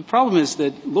the problem is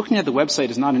that looking at the website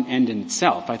is not an end in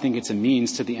itself. I think it's a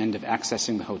means to the end of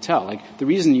accessing the hotel. Like, the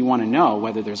reason you want to know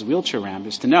whether there's a wheelchair ramp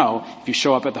is to know, if you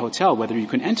show up at the hotel, whether you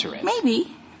can enter it. Maybe.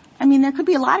 I mean, there could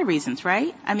be a lot of reasons,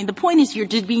 right? I mean, the point is you're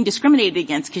being discriminated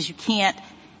against because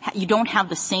you don't have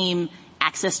the same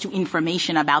access to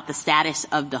information about the status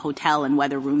of the hotel and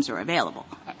whether rooms are available.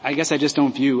 I guess I just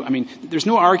don't there's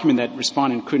no argument that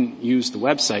respondent couldn't use the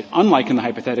website, unlike in the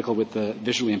hypothetical with the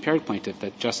visually impaired plaintiff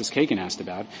that Justice Kagan asked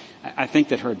about. I think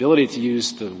that her ability to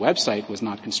use the website was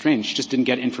not constrained. She just didn't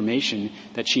get information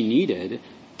that she needed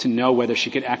to know whether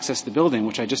she could access the building,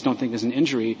 which I just don't think is an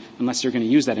injury unless you're going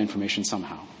to use that information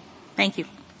somehow. Thank you.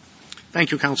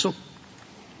 Thank you, counsel.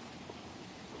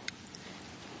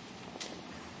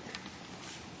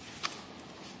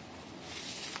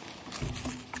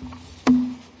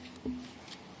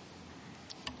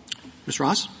 Ms.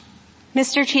 Ross?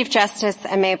 Mr. Chief Justice,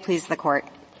 and may it please the Court.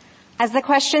 As the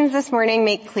questions this morning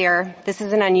make clear, this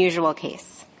is an unusual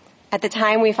case. At the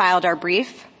time we filed our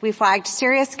brief, we flagged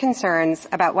serious concerns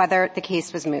about whether the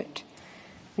case was moot.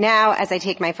 Now, as I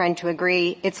take my friend to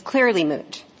agree, it's clearly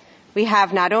moot. We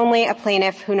have not only a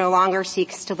plaintiff who no longer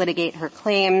seeks to litigate her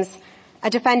claims, a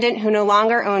defendant who no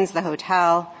longer owns the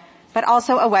hotel, but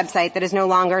also a website that is no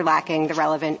longer lacking the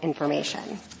relevant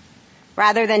information.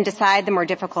 Rather than decide the more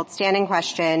difficult standing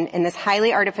question in this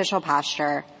highly artificial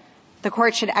posture, the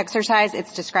Court should exercise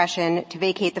its discretion to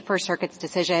vacate the First Circuit's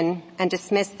decision and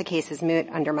dismiss the case as moot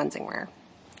under Munsingware.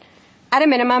 At a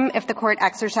minimum, if the Court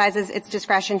exercises its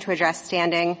discretion to address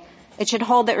standing, it should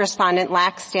hold that respondent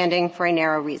lacks standing for a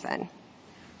narrow reason.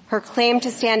 Her claim to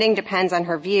standing depends on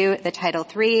her view that Title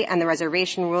III and the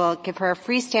reservation rule give her a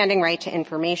freestanding right to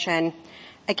information,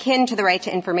 akin to the right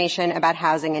to information about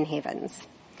housing in havens.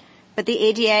 But the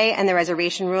ADA and the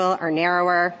reservation rule are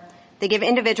narrower. They give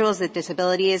individuals with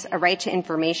disabilities a right to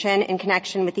information in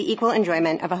connection with the equal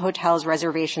enjoyment of a hotel's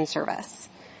reservation service.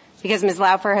 Because Ms.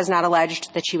 Laufer has not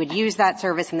alleged that she would use that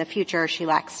service in the future, she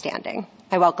lacks standing.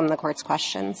 I welcome the Court's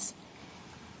questions.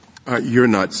 You're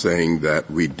not saying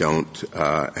that we don't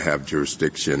have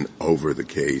jurisdiction over the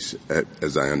case.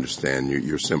 As I understand you,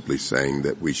 you're simply saying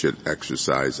that we should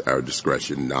exercise our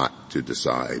discretion not to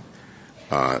decide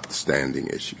the standing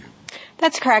issue.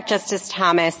 That's correct, Justice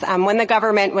Thomas. When the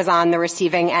government was on the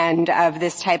receiving end of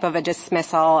this type of a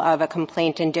dismissal of a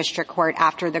complaint in district court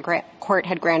after the court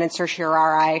had granted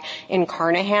certiorari in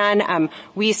Carnahan,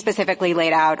 we specifically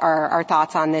laid out our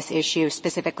thoughts on this issue,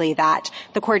 specifically that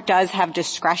the court does have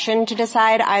discretion to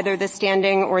decide either the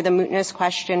standing or the mootness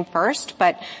question first,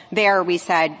 but there we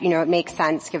said, it makes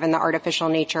sense given the artificial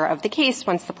nature of the case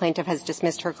once the plaintiff has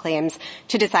dismissed her claims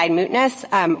to decide mootness,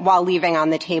 while leaving on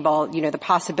the table, the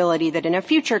possibility that in a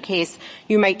future case,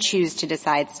 you might choose to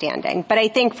decide standing. But I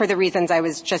think for the reasons I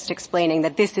was just explaining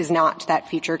that this is not that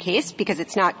future case because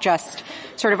it's not just just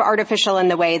sort of artificial in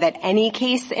the way that any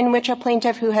case in which a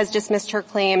plaintiff who has dismissed her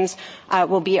claims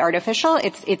will be artificial.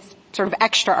 It's sort of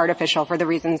extra artificial for the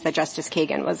reasons that Justice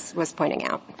Kagan was pointing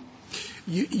out.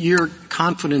 You're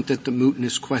confident that the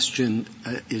mootness question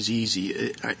is easy.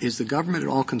 Is the government at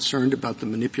all concerned about the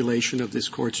manipulation of this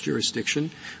court's jurisdiction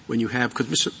when you have,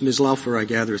 because Ms. Laufer, I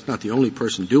gather, is not the only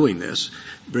person doing this,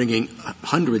 bringing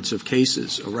hundreds of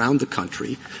cases around the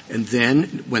country, and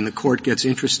then when the court gets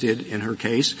interested in her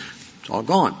case, it's all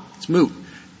gone. It's moot.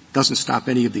 Doesn't stop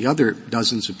any of the other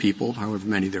dozens of people, however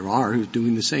many there are, who's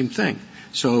doing the same thing.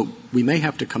 So we may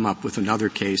have to come up with another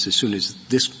case as soon as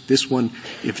this one,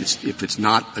 if it's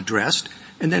not addressed,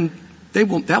 and then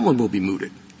that one will be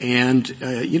mooted. And,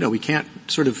 we can't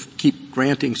sort of keep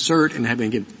granting cert and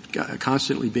having it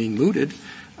constantly being mooted,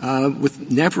 with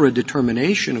never a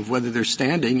determination of whether they're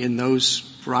standing in those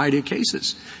variety of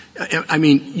cases. I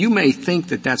mean, you may think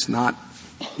that that's not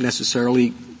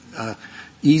necessarily,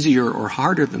 easier or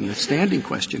harder than the standing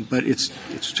question, but it's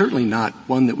certainly not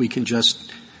one that we can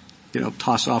just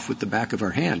toss off with the back of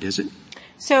our hand, is it?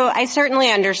 So I certainly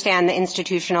understand the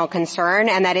institutional concern,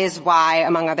 and that is why,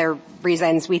 among other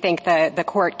reasons, we think the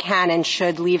court can and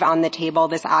should leave on the table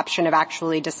this option of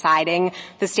actually deciding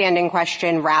the standing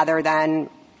question rather than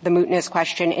the mootness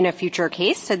question in a future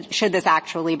case, so should this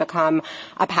actually become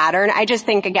a pattern. I just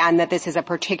think, again, that this is a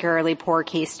particularly poor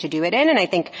case to do it in, and I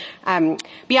think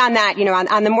beyond that,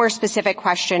 on the more specific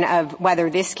question of whether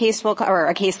this case or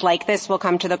a case like this will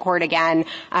come to the court again,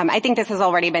 I think this has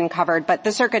already been covered, but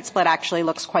the circuit split actually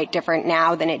looks quite different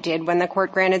now than it did when the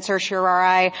court granted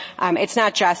certiorari. It's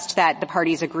not just that the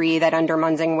parties agree that under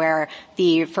Munsingware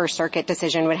the First Circuit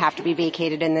decision would have to be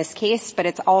vacated in this case, but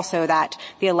it's also that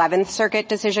the 11th Circuit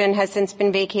decision has since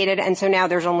been vacated, and so now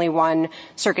there's only one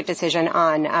circuit decision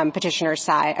on petitioner's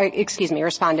side,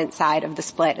 respondent's side of the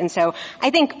split. And so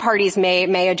I think parties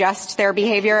may adjust their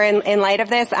behavior in light of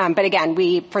this, but again,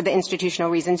 we, for the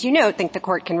institutional reasons think the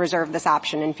court can reserve this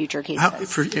option in future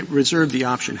cases. Reserve the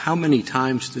option. How many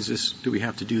times do we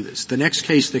have to do this? The next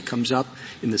case that comes up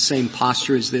in the same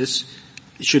posture as this,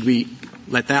 should we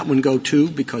let that one go too,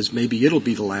 because maybe it'll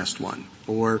be the last one?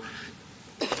 Or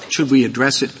should we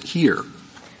address it here?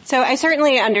 So I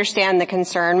certainly understand the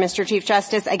concern, Mr. Chief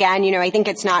Justice. Again, I think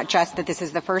it's not just that this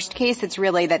is the first case. It's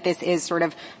really that this is sort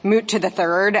of moot to the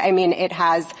third. I mean, it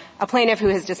has a plaintiff who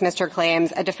has dismissed her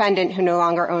claims, a defendant who no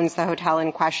longer owns the hotel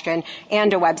in question,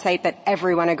 and a website that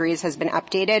everyone agrees has been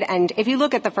updated. And if you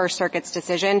look at the First Circuit's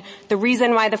decision, the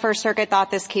reason why the First Circuit thought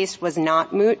this case was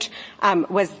not moot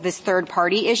was this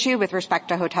third-party issue with respect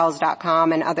to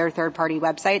Hotels.com and other third-party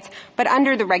websites. But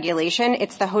under the regulation,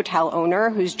 it's the hotel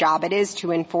owner whose job it is to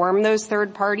inform those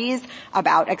third parties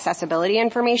about accessibility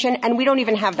information, and we don't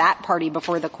even have that party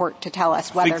before the court to tell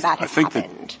us whether that has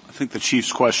happened. I think the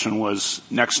Chief's question was,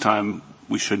 next time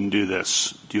we shouldn't do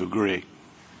this. Do you agree?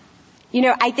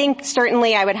 I think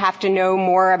certainly I would have to know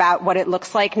more about what it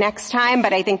looks like next time,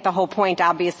 but I think the whole point,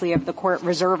 obviously, of the court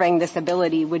reserving this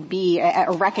ability would be,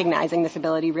 or recognizing this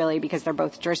ability really, because they're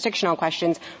both jurisdictional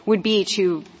questions, would be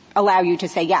to allow you to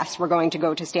say, yes, we're going to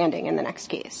go to standing in the next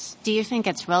case. Do you think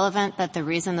it's relevant that the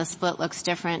reason the split looks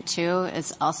different, too,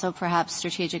 is also perhaps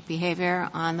strategic behavior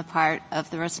on the part of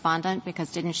the respondent? Because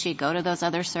didn't she go to those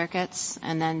other circuits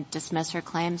and then dismiss her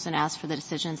claims and ask for the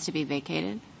decisions to be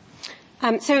vacated?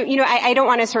 I don't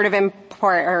want to sort of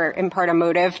impart a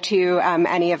motive to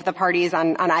any of the parties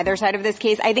on either side of this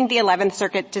case. I think the 11th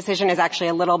Circuit decision is actually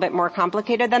a little bit more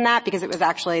complicated than that, because it was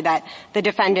actually that the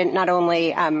defendant not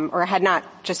only or had not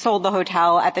just sold the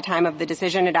hotel at the time of the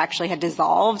decision, it actually had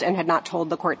dissolved and had not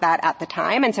told the court that at the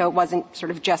time, and so it wasn't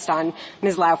sort of just on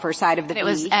Ms. Laufer's side of the But it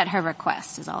was at her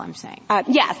request, is all I'm saying.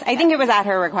 Yes, I think it was at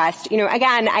her request.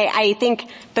 Again, I think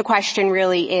the question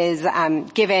really is,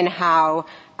 given how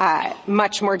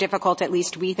much more difficult, at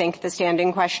least we think, the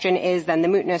standing question is than the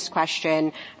mootness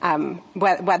question,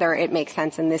 whether it makes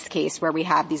sense in this case where we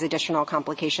have these additional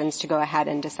complications to go ahead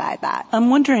and decide that.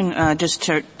 I'm wondering, just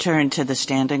to turn to the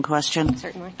standing question.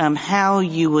 Certainly. How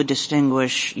you would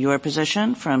distinguish your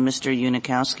position from Mr.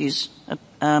 Unikowski's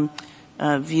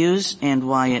views and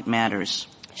why it matters.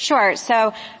 Sure.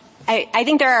 So I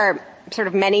think there are sort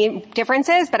of many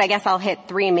differences, but I guess I'll hit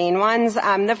three main ones.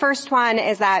 The first one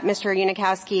is that Mr.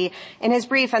 Unikowski, in his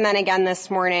brief and then again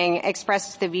this morning,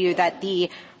 expressed the view that the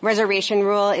reservation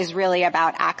rule is really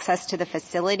about access to the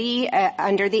facility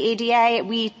under the ADA.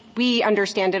 We we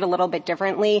understand it a little bit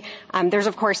differently. There's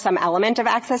of course some element of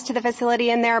access to the facility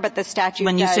in there, but the statute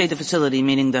When you say the facility,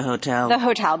 meaning the hotel? The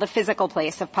hotel, the physical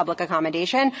place of public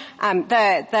accommodation.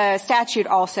 The statute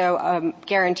also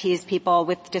guarantees people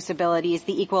with disabilities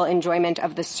the equal enjoyment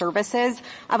of the services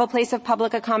of a place of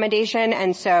public accommodation.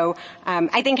 And so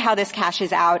I think how this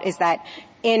cashes out is that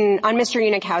on Mr.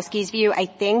 Unikowski's view, I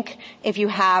think if you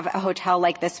have a hotel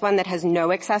like this one that has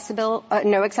no accessible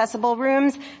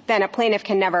rooms, then a plaintiff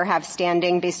can never have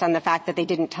standing based on the fact that they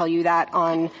didn't tell you that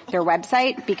on their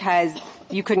website because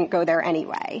you couldn't go there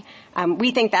anyway. We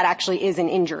think that actually is an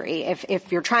injury.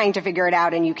 If you're trying to figure it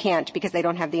out and you can't because they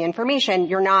don't have the information,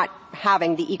 you're not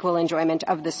having the equal enjoyment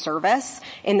of the service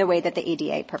in the way that the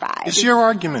ADA provides. Is your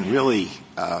argument really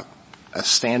a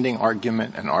standing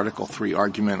argument, an Article III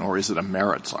argument, or is it a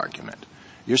merits argument?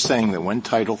 You're saying that when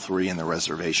Title III and the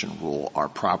reservation rule are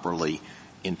properly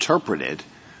interpreted,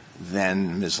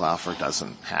 then Ms. Laufer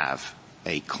doesn't have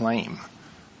a claim.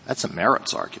 That's a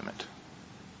merits argument.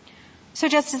 So,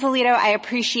 Justice Alito, I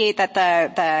appreciate that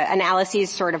the analyses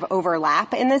sort of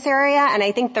overlap in this area, and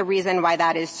I think the reason why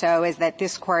that is so is that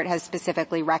this Court has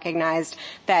specifically recognized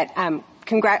that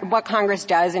what Congress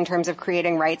does in terms of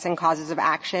creating rights and causes of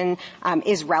action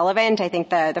is relevant. I think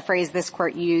the phrase this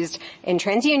Court used in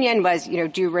TransUnion was,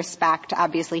 due respect,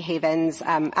 obviously Haven's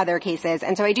other cases.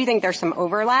 And so I do think there's some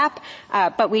overlap,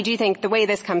 but we do think the way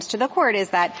this comes to the Court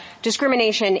is that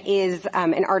discrimination is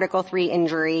an Article III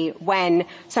injury when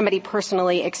somebody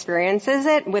personally experiences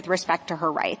it with respect to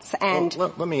her rights. And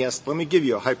let me give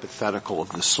you a hypothetical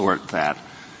of the sort that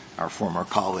our former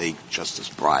colleague, Justice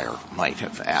Breyer, might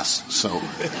have asked. So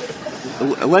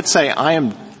let's say I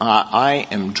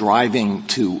am driving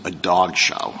to a dog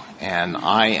show, and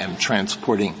I am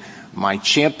transporting my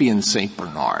champion St.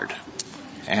 Bernard,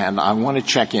 and I want to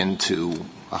check into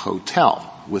a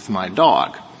hotel with my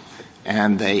dog.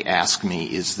 And they ask me,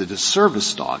 is it a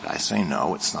service dog? I say,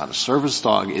 no, it's not a service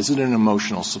dog. Is it an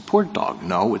emotional support dog?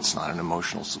 No, it's not an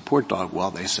emotional support dog. Well,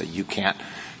 they say you can't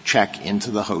check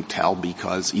into the hotel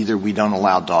because either we don't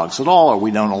allow dogs at all or we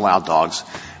don't allow dogs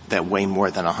that weigh more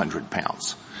than 100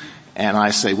 pounds. And I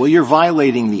say, well, you're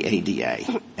violating the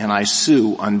ADA, and I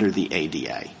sue under the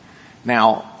ADA.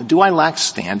 Now, do I lack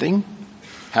standing?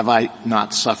 Have I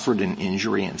not suffered an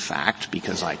injury in fact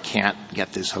because I can't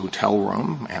get this hotel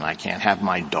room and I can't have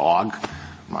my dog,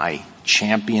 my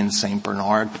champion St.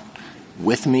 Bernard,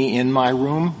 with me in my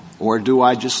room? Or do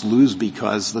I just lose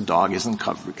because the dog isn't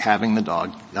covered, having the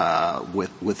dog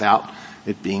without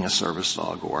it being a service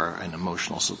dog or an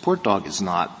emotional support dog is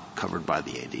not covered by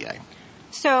the ADA?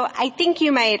 So I think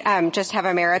you might just have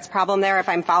a merits problem there if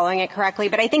I'm following it correctly,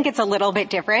 but I think it's a little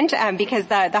bit different because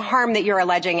the harm that you're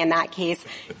alleging in that case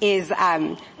is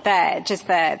the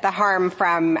harm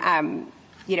from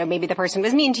maybe the person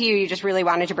was mean to you, you just really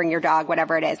wanted to bring your dog,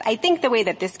 whatever it is. I think the way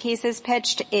that this case is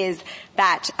pitched is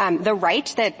that the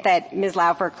right that Ms.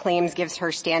 Laufer claims gives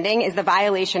her standing is the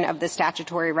violation of the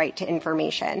statutory right to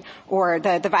information or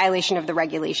the violation of the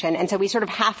regulation. And so we sort of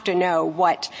have to know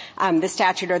what the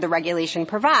statute or the regulation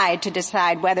provide to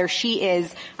decide whether she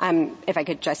is, if I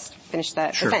could just finish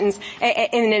the sentence,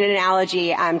 in an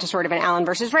analogy to sort of an Allen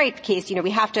versus Wright case,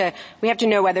 we have to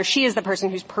know whether she is the person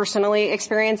who's personally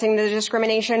experiencing the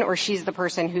discrimination or she's the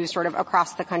person who's sort of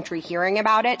across the country hearing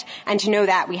about it. And to know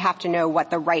that, we have to know what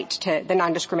the right to the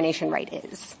non-discrimination right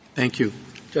is. Thank you.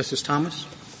 Justice Thomas?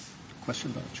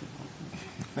 Question about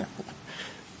you.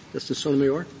 Justice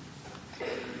Sotomayor?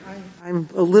 I'm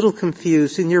a little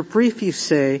confused. In your brief, you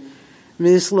say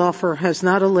Ms. Laufer has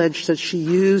not alleged that she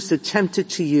used, attempted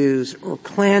to use, or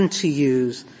planned to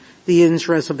use the INS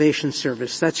reservation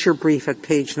service. That's your brief at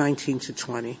page 19 to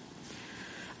 20.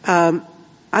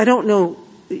 I don't know,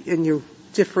 and you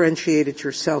differentiated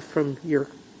yourself from your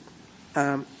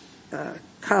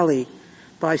colleague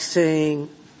by saying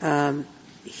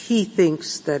he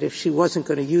thinks that if she wasn't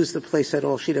going to use the place at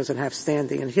all, she doesn't have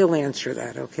standing, and he'll answer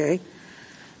that, okay?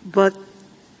 But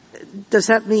does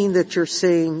that mean that you're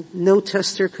saying no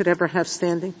tester could ever have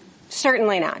standing?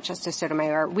 Certainly not, Justice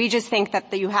Sotomayor. We just think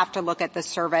that you have to look at the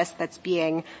service that's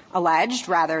being alleged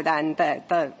rather than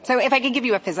so if I could give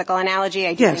you a physical analogy,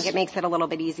 I do think it makes it a little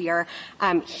bit easier.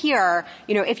 Here,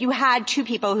 if you had two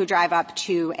people who drive up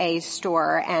to a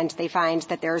store and they find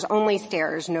that there's only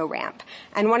stairs, no ramp,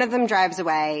 and one of them drives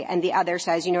away and the other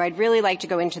says, I'd really like to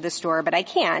go into the store, but I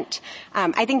can't,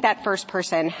 I think that first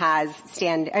person has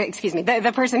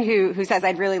the person who says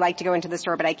I'd really like to go into the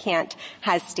store, but I can't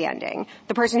has standing.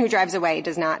 The person who drives away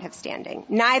does not have standing.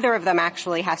 Neither of them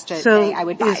actually has to say, I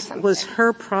would buy something. Was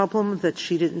her problem that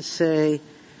she didn't say,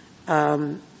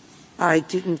 I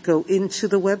didn't go into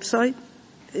the website?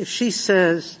 If she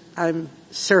says, I'm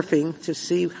surfing to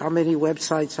see how many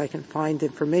websites I can find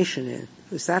information in.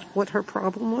 Is that what her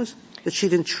problem was? That she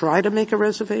didn't try to make a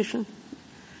reservation?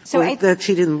 Or that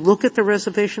she didn't look at the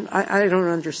reservation? I don't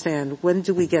understand. When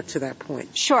do we get to that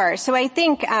point? Sure. So I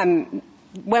think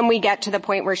when we get to the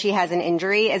point where she has an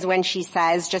injury is when she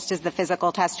says, just as the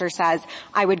physical tester says,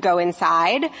 I would go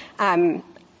inside.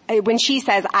 When she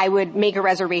says, I would make a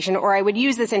reservation, or I would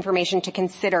use this information to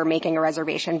consider making a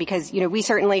reservation, because, we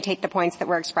certainly take the points that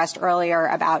were expressed earlier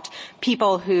about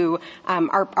people who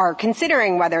are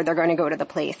considering whether they're going to go to the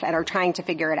place and are trying to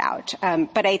figure it out.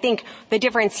 But I think the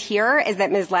difference here is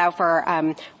that Ms.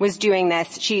 Laufer was doing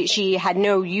this. She had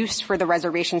no use for the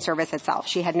reservation service itself.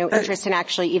 She had no interest in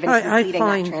actually even completing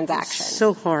that transaction. I find it's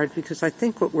so hard, because I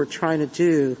think what we're trying to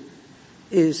do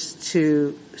is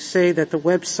to say that the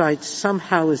website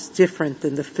somehow is different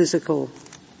than the physical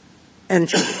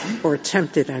entry or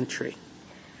attempted entry.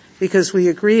 Because we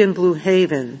agree in Blue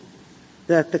Haven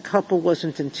that the couple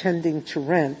wasn't intending to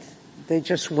rent. They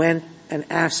just went and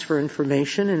asked for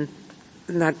information, and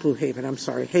not Blue Haven, I'm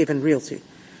sorry, Haven Realty.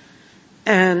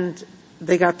 And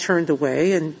they got turned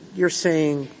away, and you're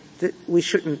saying that we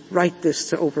shouldn't write this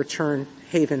to overturn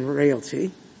Haven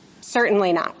Realty.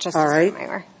 Certainly not, Justice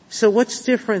Sotomayor. So what's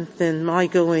different than my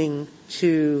going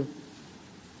to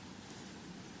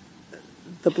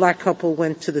the black couple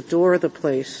went to the door of the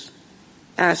place,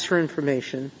 asked for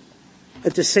information. A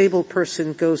disabled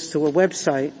person goes to a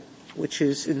website, which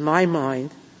is, in my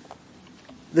mind,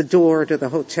 the door to the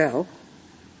hotel,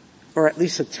 or at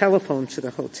least a telephone to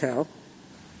the hotel,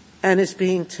 and is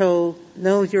being told,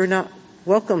 no, you're not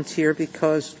welcomed here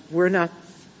because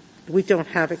we don't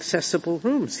have accessible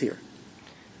rooms here.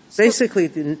 Basically,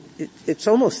 it's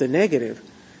almost a negative,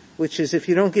 which is if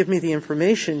you don't give me the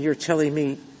information, you're telling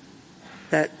me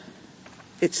that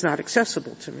it's not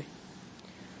accessible to me.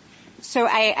 So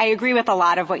I agree with a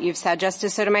lot of what you've said,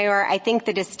 Justice Sotomayor. I think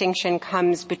the distinction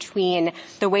comes between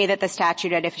the way that the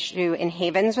statute at issue in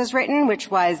Havens was written, which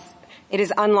was it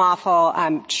is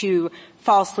unlawful to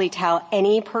falsely tell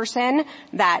any person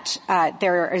that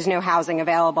there is no housing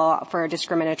available for a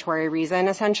discriminatory reason,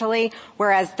 essentially,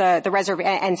 whereas the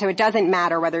and so it doesn't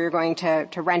matter whether you're going to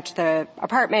rent the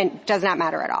apartment, does not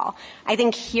matter at all. I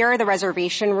think here the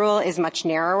reservation rule is much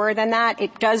narrower than that.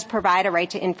 It does provide a right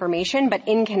to information, but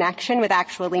in connection with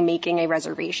actually making a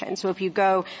reservation. So if you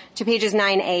go to pages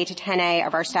 9A to 10A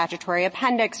of our statutory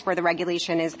appendix, where the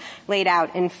regulation is laid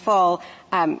out in full,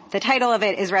 the title of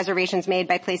it is Reservations Made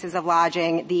by Places of Lodging.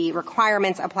 The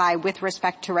requirements apply with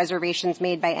respect to reservations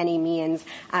made by any means,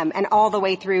 and all the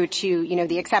way through to,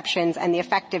 the exceptions and the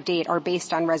effective date are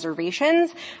based on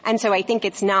reservations. And so I think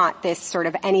it's not this sort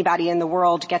of anybody in the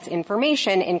world gets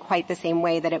information in quite the same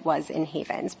way that it was in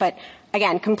Havens. But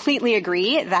again, completely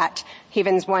agree that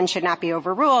Havens 1 should not be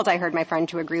overruled. I heard my friend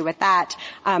to agree with that.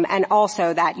 And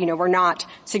also that, we're not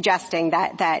suggesting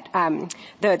that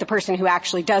the person who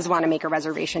actually does want to make a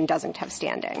reservation doesn't have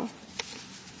standing.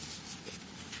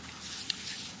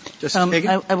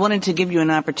 I wanted to give you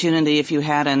an opportunity, if you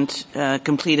hadn't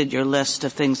completed your list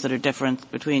of things that are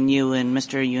different between you and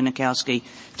Mr. Unikowski,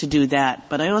 to do that.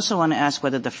 But I also want to ask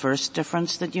whether the first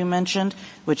difference that you mentioned,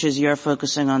 which is you're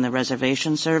focusing on the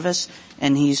reservation service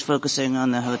and he's focusing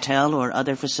on the hotel or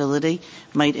other facility,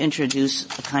 might introduce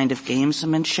a kind of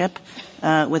gamesmanship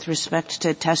with respect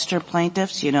to tester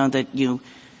plaintiffs, that you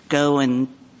go and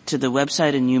to the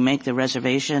website and you make the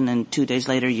reservation and 2 days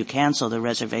later you cancel the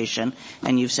reservation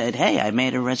and you've said, hey, I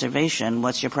made a reservation.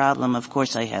 What's your problem? Of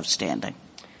course I have standing.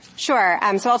 Sure.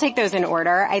 So I'll take those in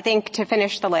order. I think to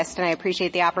finish the list, and I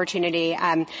appreciate the opportunity,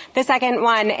 the second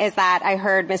one is that I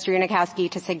heard Mr.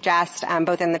 Unikowski to suggest,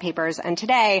 both in the papers and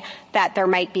today, that there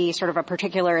might be sort of a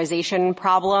particularization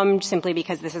problem simply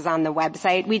because this is on the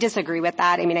website. We disagree with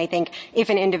that. I think if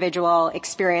an individual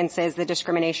experiences the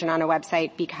discrimination on a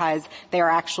website because they are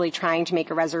actually trying to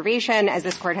make a reservation, as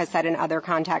this court has said in other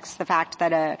contexts, the fact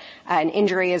that an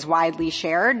injury is widely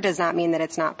shared does not mean that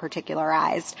it's not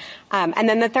particularized. And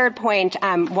then the third point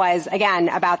was, again,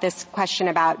 about this question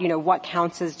about, what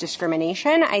counts as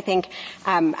discrimination. I think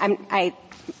I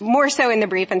more so in the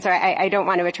brief, and so I don't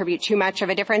want to attribute too much of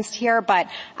a difference here, but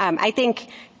I think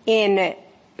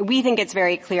we think it's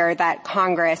very clear that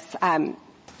Congress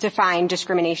define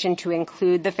discrimination to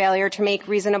include the failure to make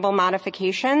reasonable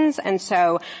modifications. And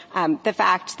so the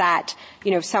fact that,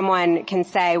 someone can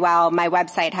say, well, my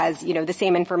website has, the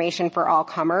same information for all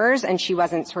comers, and she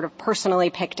wasn't sort of personally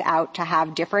picked out to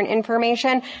have different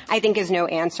information, I think is no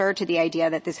answer to the idea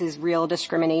that this is real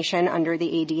discrimination under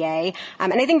the ADA.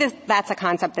 And I think that's a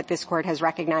concept that this court has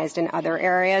recognized in other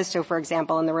areas. So, for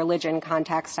example, in the religion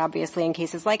context, obviously in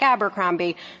cases like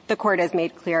Abercrombie, the court has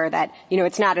made clear that,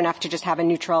 it's not enough to just have a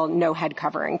neutral, no head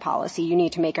covering policy. You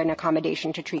need to make an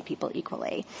accommodation to treat people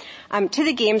equally. To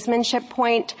the gamesmanship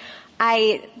point,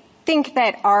 I think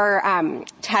that our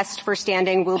test for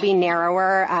standing will be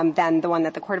narrower than the one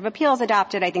that the Court of Appeals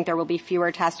adopted. I think there will be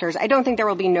fewer testers. I don't think there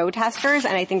will be no testers,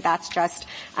 and I think that's just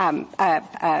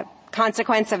a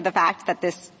consequence of the fact that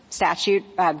this statute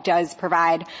does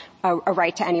provide a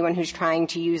right to anyone who's trying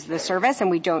to use the service, and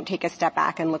we don't take a step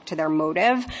back and look to their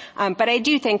motive. But I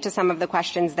do think to some of the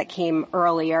questions that came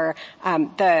earlier,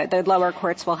 the lower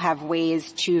courts will have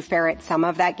ways to ferret some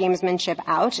of that gamesmanship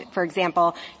out. For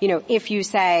example, if you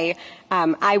say,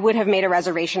 I would have made a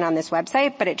reservation on this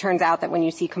website, but it turns out that when you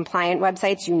see compliant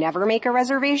websites, you never make a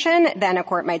reservation, then a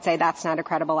court might say that's not a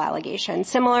credible allegation.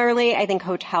 Similarly, I think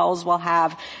hotels will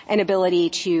have an ability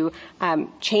to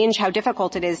change how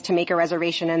difficult it is to make a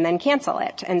reservation and then cancel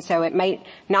it. And so it might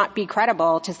not be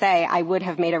credible to say I would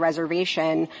have made a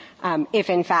reservation if,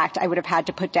 in fact, I would have had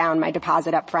to put down my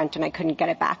deposit up front and I couldn't get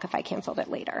it back if I canceled it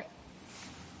later.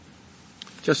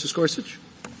 Justice Gorsuch?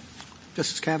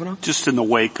 Justice Kavanaugh? Just in the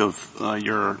wake of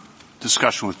your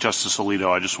discussion with Justice Alito,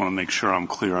 I just want to make sure I'm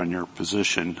clear on your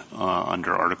position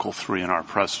under Article 3 in our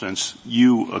precedents.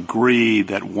 You agree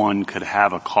that one could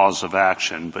have a cause of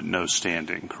action but no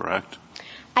standing, correct?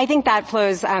 I think that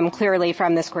flows clearly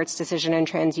from this Court's decision in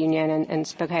TransUnion and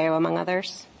Spokeo, among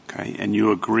others. Okay. And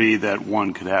you agree that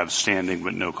one could have standing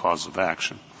but no cause of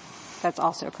action? That's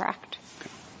also correct. Okay.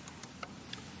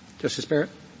 Justice Barrett?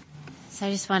 So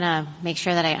I just want to make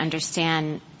sure that I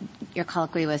understand your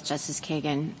colloquy with Justice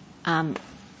Kagan.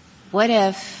 What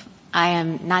if I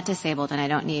am not disabled and I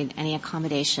don't need any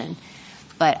accommodation,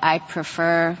 but I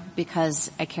prefer, because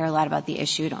I care a lot about the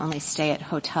issue, to only stay at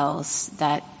hotels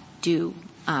that do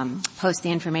post the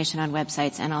information on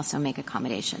websites and also make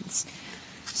accommodations.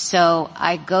 So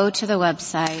I go to the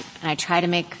website and I try to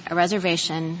make a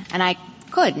reservation, and I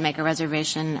could make a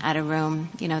reservation at a room,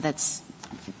 that's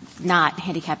not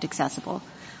handicapped accessible.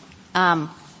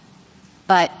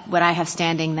 But would I have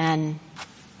standing then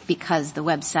because the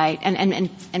website, and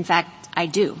in fact, I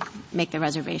do make the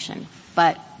reservation,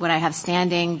 but would I have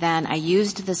standing then? I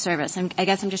used the service. I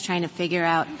guess I'm just trying to figure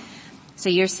out, so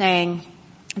you're saying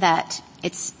that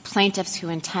it's plaintiffs who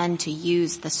intend to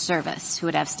use the service who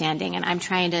would have standing, and I'm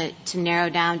trying to narrow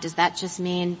down, does that just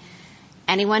mean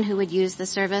anyone who would use the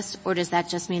service, or does that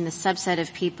just mean the subset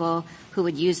of people who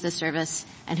would use the service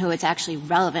and who it's actually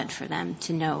relevant for them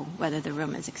to know whether the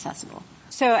room is accessible?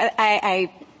 So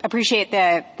I appreciate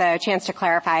the chance to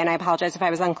clarify, and I apologize if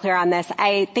I was unclear on this.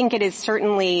 I think it is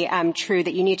certainly true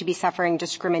that you need to be suffering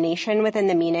discrimination within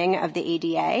the meaning of the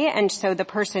ADA, and so the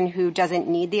person who doesn't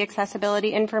need the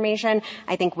accessibility information,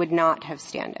 I think, would not have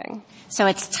standing. So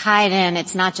it's tied in.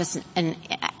 It's not just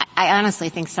I honestly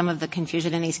think some of the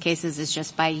confusion in these cases is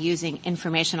just by using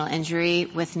informational injury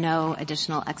with no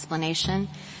additional explanation.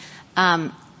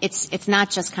 It's not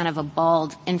just kind of a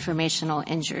bald informational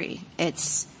injury.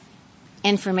 It's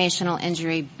informational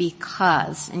injury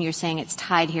because, and you're saying it's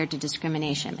tied here to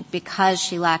discrimination, because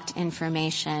she lacked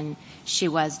information, she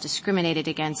was discriminated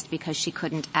against because she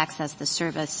couldn't access the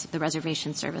service, the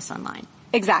reservation service online.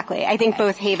 Exactly. I think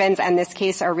both Havens and this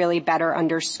case are really better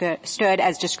understood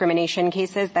as discrimination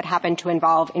cases that happen to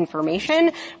involve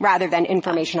information rather than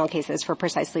informational cases for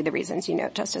precisely the reasons you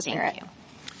note, Justice Barrett. Thank you.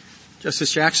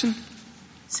 Justice Jackson?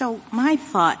 So my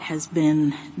thought has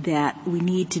been that we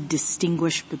need to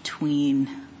distinguish between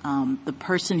the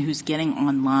person who's getting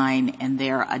online and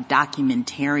they're a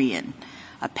documentarian,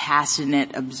 a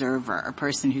passionate observer, a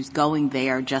person who's going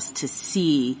there just to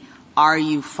see, are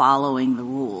you following the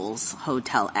rules,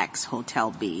 Hotel X,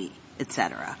 Hotel B,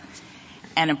 etc.,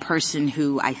 and a person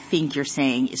who I think you're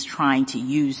saying is trying to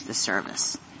use the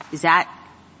service. Is that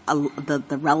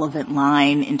the relevant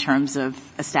line in terms of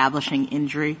establishing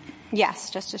injury? Yes,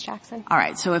 Justice Jackson. All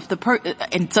right. So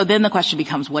and so then the question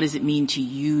becomes, what does it mean to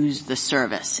use the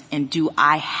service? And do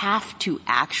I have to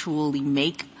actually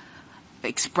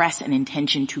express an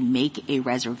intention to make a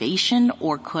reservation,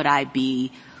 or could I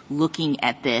be looking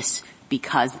at this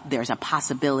because there's a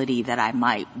possibility that I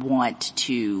might want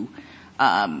to,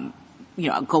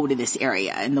 go to this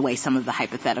area in the way some of the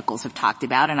hypotheticals have talked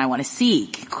about, and I want to see,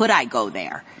 could I go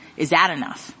there? Is that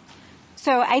enough?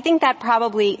 So I think that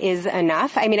probably is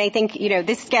enough. I mean, I think,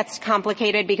 this gets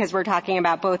complicated because we're talking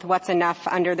about both what's enough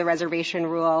under the reservation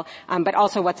rule, but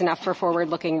also what's enough for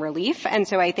forward-looking relief. And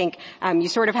so I think, you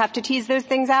sort of have to tease those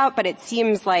things out, but it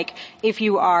seems like if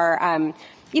you are,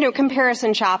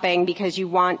 comparison shopping because you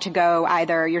want to go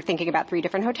either you're thinking about 3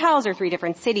 different hotels or 3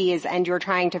 different cities and you're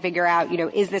trying to figure out,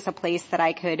 is this a place that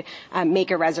I could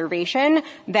make a reservation,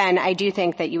 then I do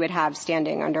think that you would have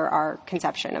standing under our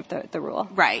conception of the rule.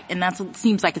 Right. And that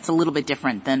seems like it's a little bit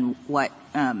different than what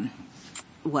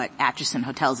Acheson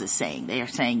Hotels is saying. They are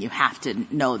saying you have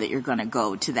to know that you're going to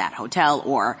go to that hotel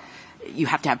or you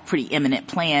have to have pretty imminent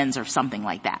plans or something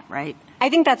like that, right? I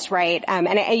think that's right.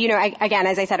 Again,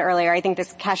 as I said earlier, I think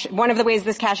one of the ways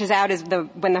this cashes out is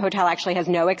when the hotel actually has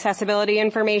no accessibility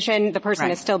information, the person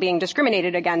is still being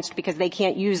discriminated against because they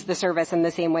can't use the service in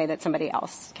the same way that somebody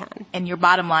else can. And your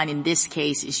bottom line in this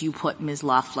case is you put Ms.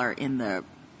 Laufer in the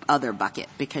other bucket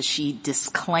because she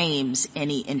disclaims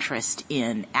any interest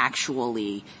in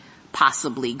actually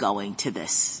possibly going to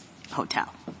this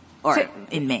hotel. Or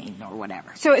in Maine or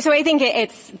whatever. So I think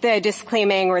it's the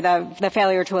disclaiming or the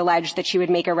failure to allege that she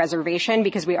would make a reservation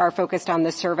because we are focused on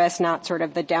the service, not sort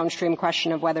of the downstream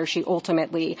question of whether she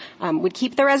ultimately would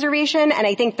keep the reservation. And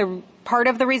I think part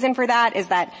of the reason for that is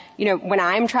that, when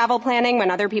I'm travel planning, when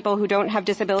other people who don't have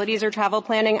disabilities are travel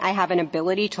planning, I have an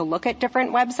ability to look at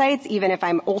different websites, even if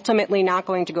I'm ultimately not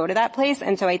going to go to that place.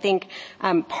 And so I think,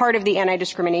 part of the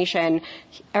anti-discrimination,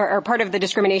 or part of the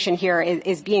discrimination here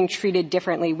is being treated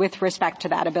differently with respect to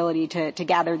that ability to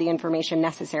gather the information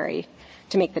necessary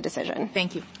to make the decision.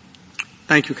 Thank you.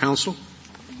 Thank you, counsel.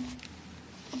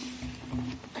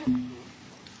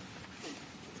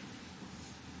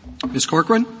 Ms.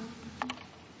 Corcoran?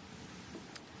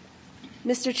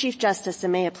 Mr. Chief Justice,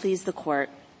 and may it please the Court,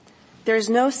 there is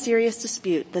no serious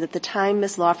dispute that at the time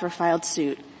Ms. Laufer filed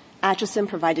suit, Acheson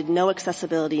provided no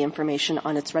accessibility information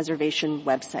on its reservation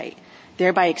website,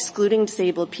 thereby excluding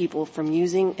disabled people from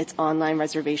using its online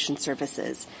reservation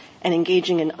services and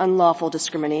engaging in unlawful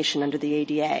discrimination under the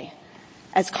ADA.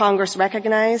 As Congress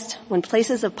recognized, when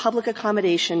places of public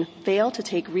accommodation fail to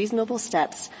take reasonable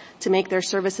steps to make their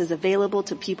services available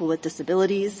to people with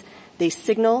disabilities, they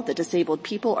signal that disabled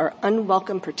people are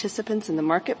unwelcome participants in the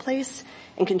marketplace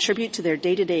and contribute to their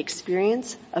day-to-day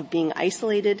experience of being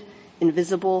isolated,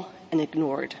 invisible, and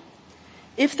ignored.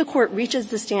 If the Court reaches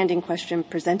the standing question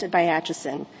presented by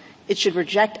Acheson, it should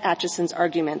reject Acheson's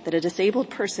argument that a disabled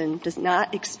person does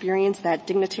not experience that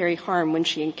dignitary harm when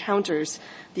she encounters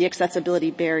the accessibility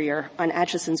barrier on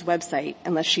Acheson's website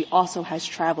unless she also has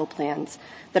travel plans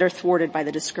that are thwarted by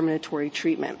the discriminatory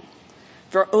treatment.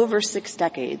 For over 6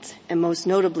 decades, and most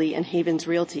notably in Havens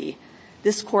Realty,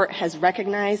 this Court has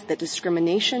recognized that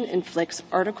discrimination inflicts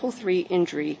Article III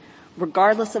injury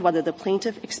regardless of whether the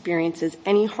plaintiff experiences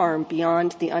any harm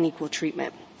beyond the unequal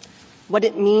treatment. What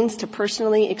it means to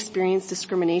personally experience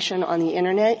discrimination on the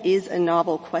Internet is a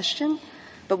novel question,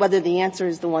 but whether the answer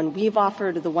is the one we've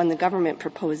offered or the one the government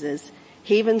proposes,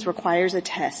 Havens requires a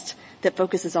test that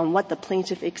focuses on what the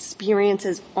plaintiff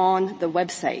experiences on the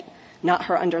website, not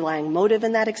her underlying motive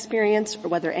in that experience or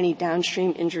whether any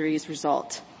downstream injuries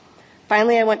result.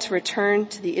 Finally, I want to return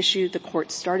to the issue the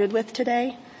Court started with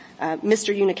today.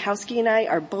 Mr. Unikowski and I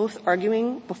are both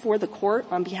arguing before the Court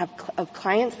on behalf of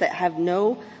clients that have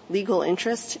no legal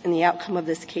interest in the outcome of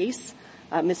this case.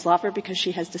 Ms. Laufer, because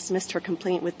she has dismissed her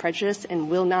complaint with prejudice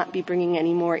and will not be bringing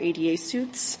any more ADA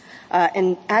suits,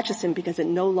 and Acheson, because it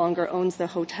no longer owns the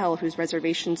hotel whose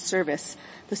reservation service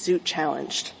the suit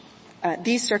challenged.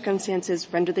 These circumstances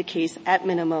render the case, at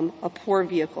minimum, a poor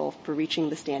vehicle for reaching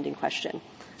the standing question.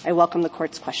 I welcome the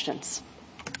Court's questions.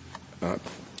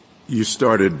 You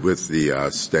started with the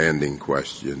standing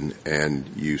question, and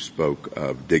you spoke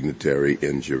of dignitary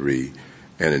injury,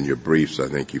 and in your briefs, I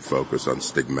think you focus on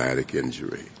stigmatic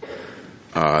injury.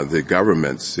 The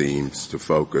government seems to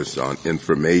focus on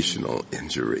informational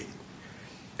injury,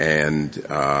 and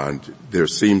there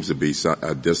seems to be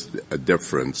a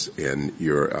difference in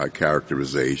your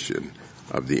characterization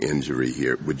of the injury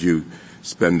here. Would you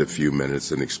spend a few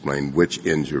minutes and explain which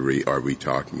injury are we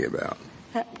talking about?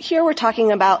 Here we're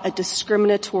talking about a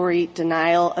discriminatory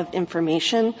denial of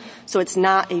information, so it's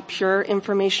not a pure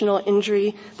informational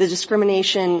injury. The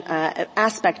discrimination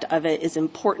aspect of it is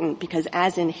important because,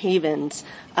 as in Havens,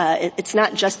 it's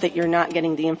not just that you're not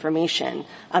getting the information.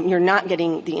 You're not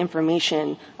getting the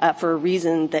information for a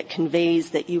reason that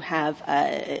conveys that you have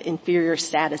inferior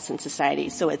status in society.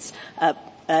 So it's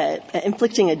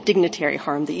inflicting a dignitary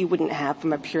harm that you wouldn't have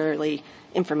from a purely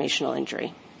informational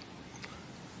injury.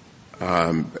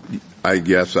 I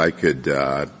guess I could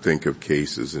think of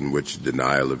cases in which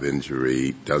denial of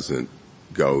injury doesn't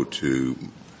go to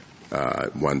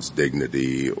one's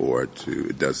dignity or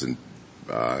it doesn't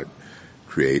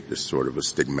create a sort of a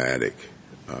stigmatic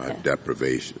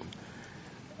deprivation.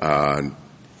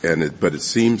 But it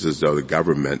seems as though the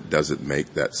government doesn't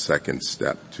make that second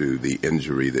step to the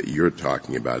injury that you're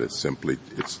talking about. It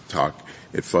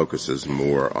focuses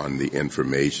more on the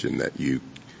information that you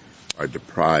are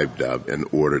deprived of in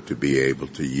order to be able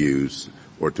to use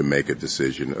or to make a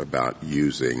decision about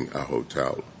using a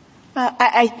hotel.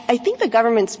 I think the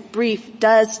government's brief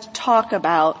does talk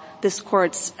about this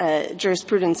court's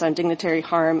jurisprudence on dignitary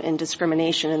harm and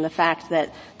discrimination, and the fact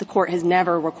that the court has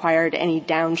never required any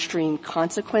downstream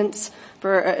consequence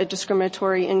for a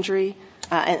discriminatory injury,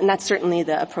 and that's certainly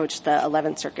the approach the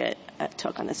 11th Circuit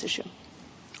took on this issue.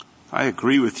 I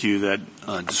agree with you that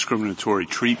discriminatory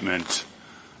treatment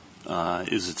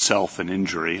is itself an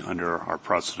injury under our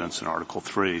precedents in Article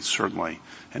 3, certainly,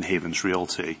 and Havens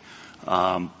Realty.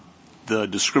 The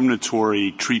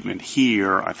discriminatory treatment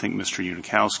here, I think Mr.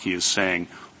 Unikowski is saying,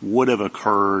 would have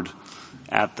occurred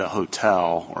at the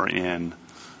hotel or inn,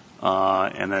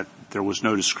 and that there was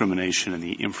no discrimination in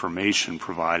the information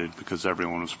provided because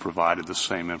everyone was provided the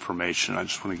same information. I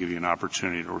just want to give you an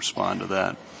opportunity to respond to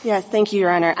that. Yes, thank you,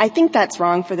 Your Honor. I think that's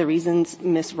wrong for the reasons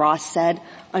Ms. Ross said.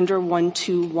 Under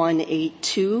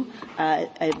 12182,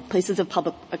 places of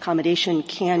public accommodation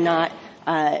cannot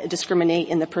discriminate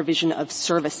in the provision of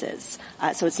services.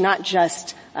 So it's not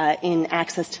just in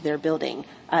access to their building.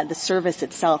 The service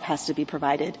itself has to be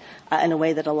provided in a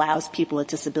way that allows people with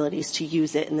disabilities to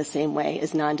use it in the same way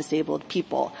as non-disabled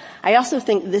people. I also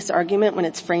think this argument, when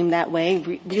it's framed that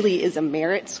way, really is a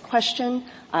merits question,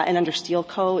 and under Steele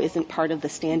Co. isn't part of the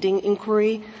standing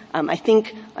inquiry. I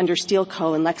think under Steele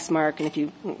Co. and Lexmark, and if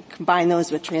you combine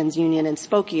those with TransUnion and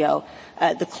Spokio,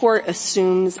 the court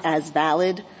assumes as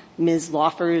valid Ms.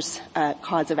 Laufer's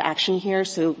cause of action here.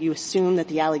 So you assume that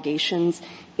the allegations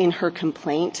in her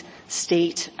complaint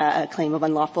state a claim of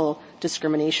unlawful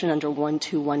discrimination under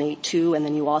 12182, and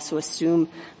then you also assume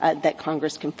that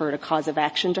Congress conferred a cause of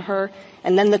action to her.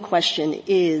 And then the question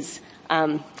is,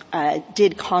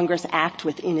 did Congress act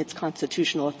within its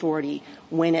constitutional authority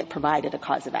when it provided a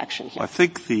cause of action here? Well, I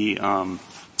think Mr.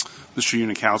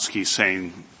 Unikowski is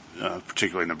saying,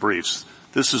 particularly in the briefs,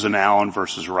 this is an Allen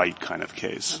versus Wright kind of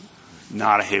case,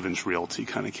 not a Havens Realty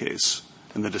kind of case.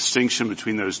 And the distinction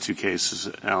between those two cases,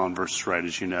 Allen versus Wright,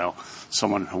 as you know,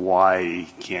 someone in Hawaii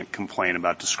can't complain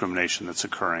about discrimination that's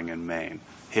occurring in Maine.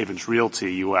 Havens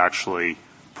Realty, you actually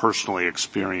personally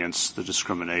experience the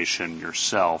discrimination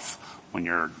yourself when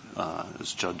you're,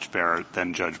 as Judge Barrett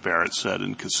said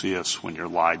in Casillas, when you're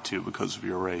lied to because of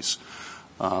your race.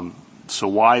 So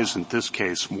why isn't this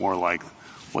case more like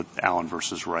what Allen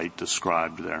versus Wright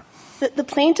described there? The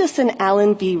plaintiffs in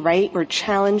Allen v. Wright were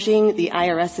challenging the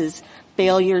IRS's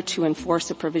failure to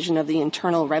enforce a provision of the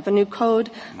Internal Revenue Code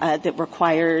that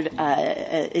required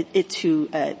it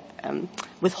to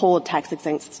withhold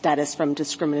tax-exempt status from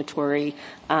discriminatory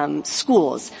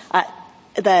schools.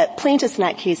 The plaintiffs in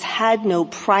that case had no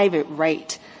private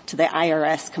right to the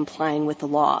IRS complying with the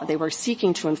law. They were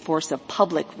seeking to enforce a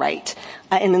public right.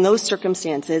 And in those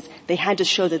circumstances, they had to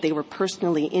show that they were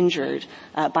personally injured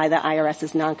by the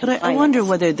IRS's noncompliance. But I wonder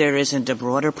whether there isn't a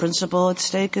broader principle at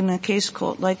stake in a case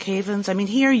like Havens. I mean,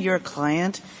 here your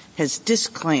client has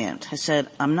disclaimed, has said,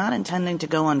 I'm not intending to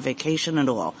go on vacation at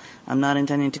all. I'm not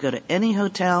intending to go to any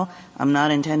hotel. I'm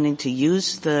not intending to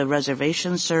use the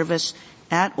reservation service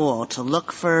at all, to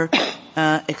look for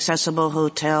accessible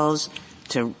hotels,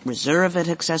 to reserve at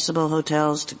accessible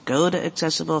hotels, to go to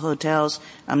accessible hotels.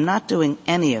 I'm not doing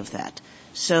any of that.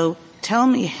 So tell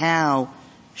me how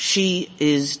she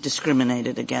is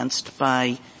discriminated against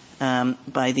by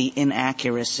the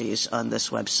inaccuracies on this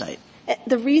website.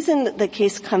 The reason that the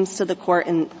case comes to the court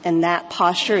in that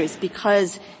posture is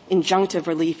because injunctive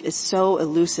relief is so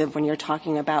elusive when you're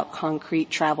talking about concrete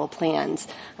travel plans.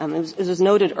 It was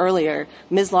noted earlier,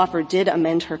 Ms. Laufer did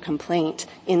amend her complaint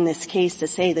in this case to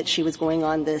say that she was going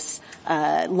on this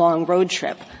long road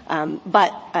trip.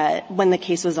 But when the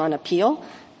case was on appeal,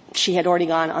 she had already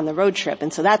gone on the road trip.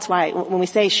 And so that's why when we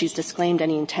say she's disclaimed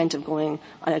any intent of going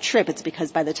on a trip, it's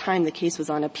because by the time the case was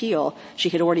on appeal, she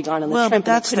had already gone on the trip. Well,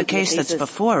 that's the case that's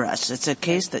before us. It's a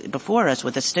case that before us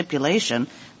with a stipulation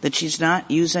that she's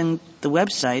not using the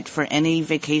website for any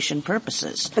vacation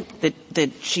purposes.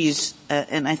 That she's,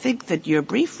 and I think that your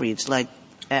brief reads like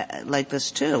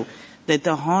this too, that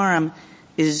the harm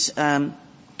is, well,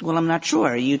 I'm not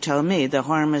sure. You tell me. The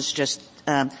harm is just,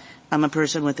 I'm a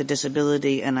person with a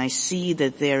disability and I see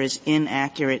that there is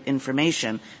inaccurate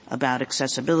information about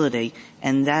accessibility,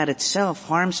 and that itself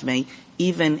harms me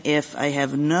even if I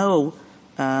have no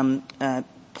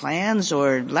plans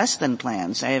or less than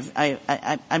plans.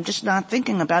 I'm just not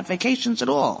thinking about vacations at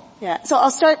all. Yeah. So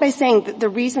I'll start by saying that the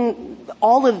reason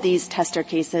all of these tester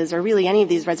cases, or really any of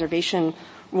these reservation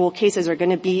rule cases, are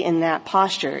going to be in that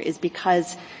posture is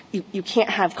because you can't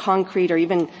have concrete or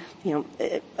even,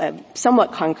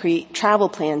 somewhat concrete travel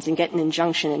plans and get an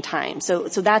injunction in time. So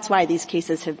that's why these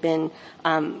cases have been,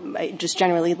 just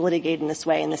generally litigated in this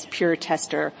way, in this pure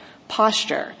tester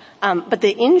posture. But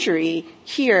the injury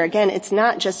here, again, it's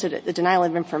not just a denial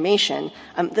of information.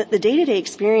 The day-to-day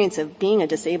experience of being a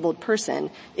disabled person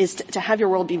is to have your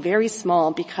world be very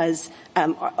small because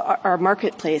our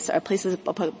marketplace, our places of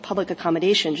public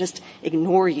accommodation just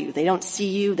ignore you. They don't see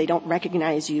you. They don't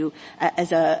recognize you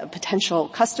as a potential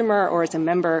customer or as a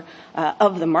member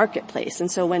of the marketplace.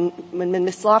 And so when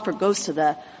Ms. Laufer goes to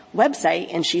the website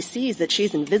and she sees that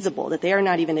she's invisible, that they are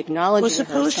not even acknowledging her.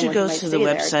 Well, suppose she goes to the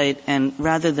website and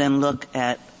rather than look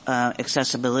at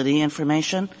accessibility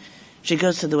information, she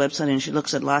goes to the website and she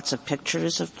looks at lots of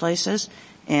pictures of places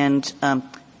and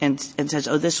says,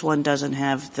 oh, this one doesn't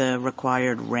have the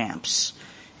required ramps.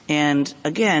 And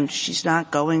again, she's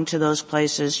not going to those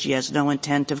places. She has no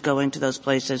intent of going to those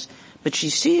places, but she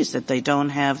sees that they don't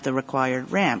have the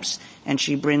required ramps and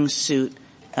she brings suit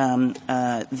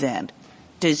then.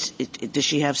 Does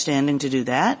she have standing to do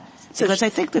that? Because I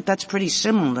think that that's pretty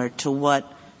similar to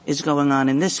what is going on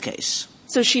in this case.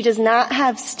 So she does not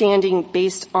have standing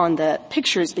based on the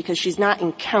pictures because she's not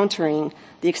encountering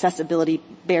the accessibility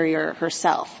barrier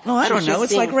herself. Well, I don't know.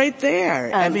 It's like right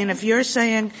there. I mean, if you're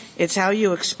saying it's how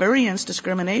you experience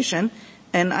discrimination,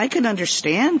 and I can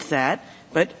understand that,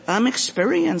 but I'm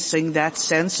experiencing that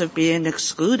sense of being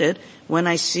excluded when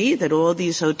I see that all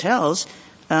these hotels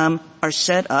are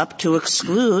set up to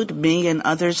exclude me and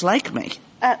others like me.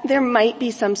 There might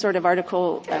be some sort of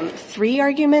Article 3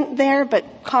 argument there,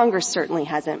 but Congress certainly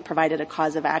hasn't provided a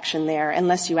cause of action there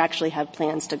unless you actually have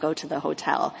plans to go to the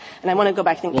hotel. And I want to go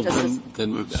back,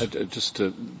 just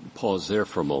to pause there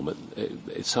for a moment.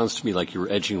 It sounds to me like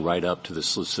you're edging right up to the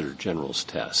Solicitor General's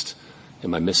test.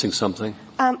 Am I missing something?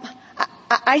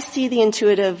 I see the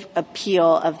intuitive appeal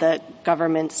of the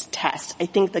government's test. I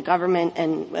think the government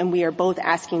and we are both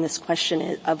asking this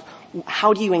question of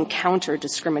how do you encounter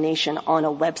discrimination on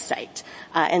a website?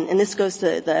 And this goes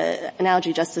to the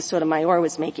analogy Justice Sotomayor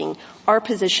was making. Our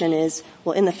position is,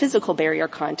 well, in the physical barrier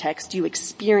context, you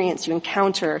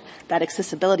encounter that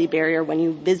accessibility barrier when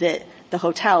you visit the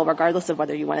hotel, regardless of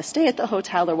whether you want to stay at the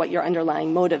hotel or what your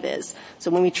underlying motive is. So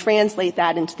when we translate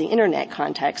that into the Internet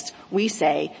context, we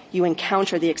say you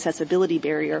encounter the accessibility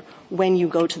barrier when you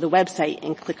go to the website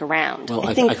and click around.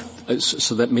 Well,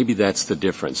 so that maybe that's the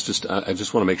difference. I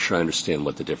just want to make sure I understand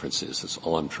what the difference is. That's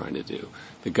all I'm trying to do.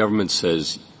 The government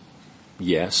says,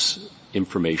 yes,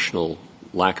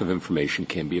 lack of information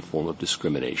can be a form of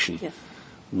discrimination. Yes.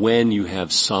 When you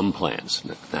have some plans.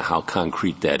 Now, how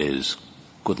concrete that is,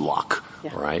 good luck,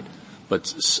 yeah. All right? But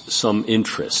some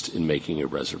interest in making a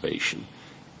reservation.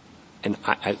 And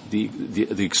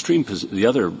the extreme, the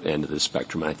other end of the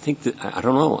spectrum, I think that, I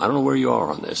don't know where you are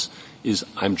on this, is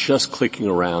I'm just clicking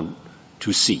around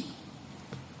to see.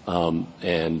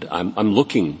 And I'm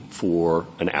looking for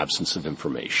an absence of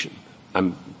information.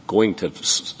 I'm going to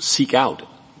seek out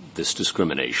this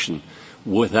discrimination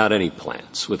without any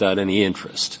plans, without any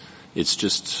interest. It's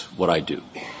just what I do.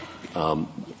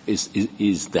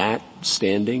 Is that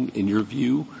standing in your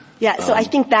view? Yeah, so I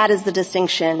think that is the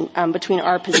distinction between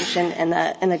our position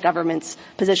and the government's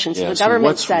position. So the government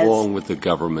what's wrong with the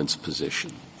government's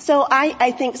position? So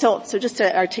I think so just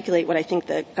to articulate what I think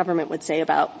the government would say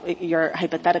about your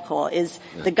hypothetical is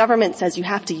the government says you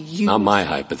have to use not my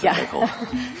hypothetical.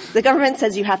 Yeah. The government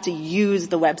says you have to use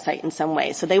the website in some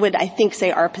way. So they would, I think,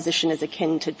 say our position is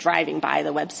akin to driving by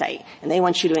the website, and they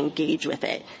want you to engage with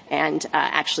it and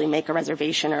actually make a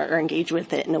reservation or engage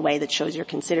with it in a way that shows you're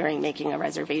considering making a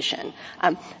reservation.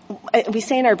 We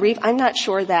say in our brief, I'm not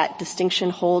sure that distinction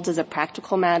holds as a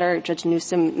practical matter. Judge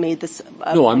Newsom made this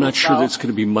No, I'm not sure that's going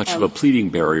to be much of a pleading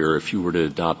barrier if you were to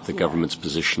adopt the government's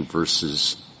position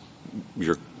versus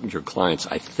your clients,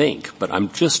 I think. But I'm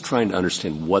just trying to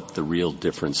understand what the real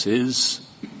difference is,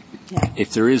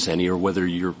 if there is any, or whether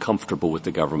you're comfortable with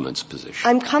the government's position.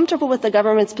 I'm comfortable with the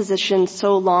government's position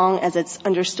so long as it's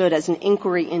understood as an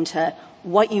inquiry into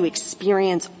what you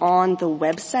experience on the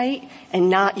website and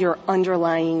not your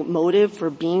underlying motive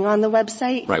for being on the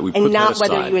website, right, and not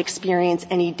whether you experience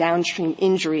any downstream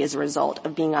injury as a result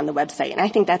of being on the website. And I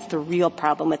think that's the real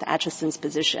problem with Acheson's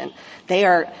position. They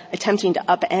are attempting to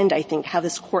upend, I think, how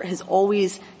this court has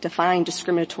always defined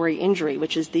discriminatory injury,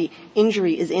 which is the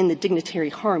injury is in the dignitary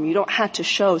harm. You don't have to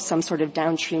show some sort of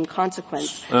downstream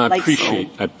consequence. I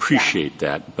appreciate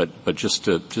that, but just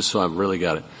so I've really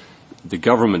got it. The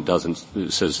government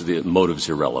says the motive's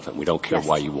irrelevant. We don't care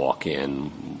why you walk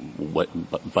in,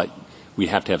 but we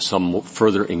have to have some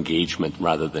further engagement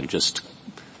rather than just,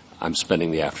 I'm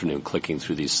spending the afternoon clicking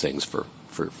through these things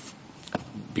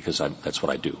because that's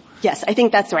what I do. Yes, I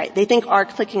think that's right. They think our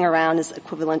clicking around is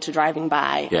equivalent to driving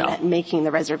by and making the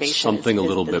reservation. Something a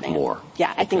little bit more.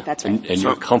 Yeah, I think that's right. And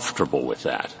you're comfortable with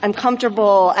that? I'm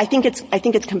comfortable. I think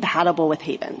it's compatible with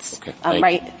Havens. Okay.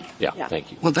 Right? Yeah,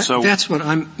 thank you. Well, that's what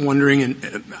I'm wondering, and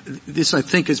this I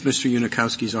think is Mr.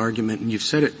 Unikowski's argument, and you've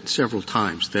said it several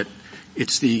times, that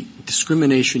it's the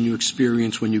discrimination you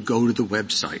experience when you go to the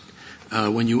website,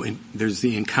 there's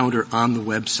the encounter on the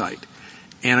website.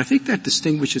 And I think that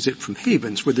distinguishes it from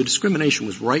Havens, where the discrimination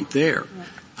was right there.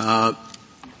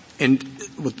 And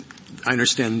what I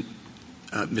understand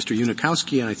Mr.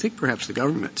 Unikowski, and I think perhaps the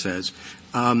government says,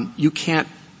 you can't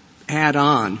add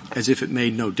on, as if it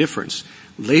made no difference,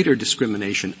 later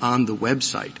discrimination on the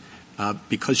website,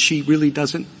 because she really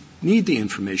doesn't need the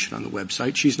information on the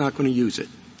website. She's not going to use it.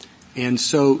 And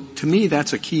so, to me,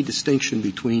 that's a key distinction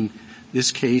between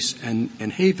this case and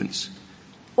Havens.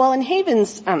 Well, in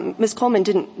Havens, Ms. Coleman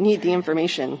didn't need the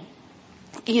information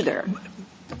either.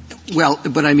 Well,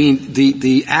 but I mean,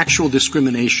 the actual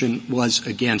discrimination was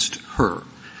against her.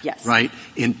 Yes. Right?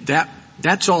 And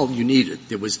that's all you needed.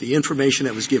 There was the information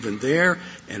that was given there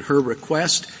and her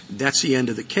request. That's the end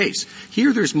of the case.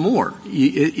 Here there's more.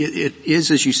 It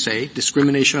is, as you say,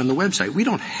 discrimination on the website. We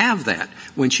don't have that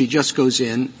when she just goes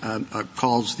in,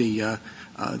 calls the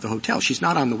hotel. She's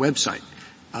not on the website.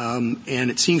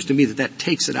 And it seems to me that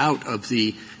takes it out of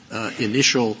the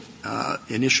initial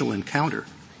encounter.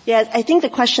 Yeah, I think the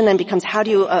question then becomes how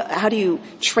do you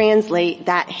translate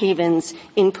that Havens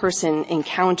in-person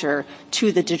encounter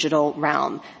to the digital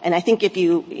realm? And I think if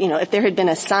there had been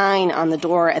a sign on the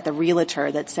door at the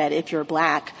realtor that said, if you're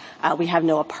black, we have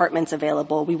no apartments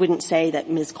available, we wouldn't say that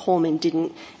Ms. Coleman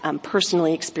didn't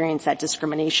personally experience that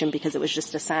discrimination because it was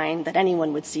just a sign that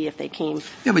anyone would see if they came.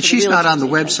 Yeah, but she's not on the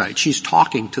website. She's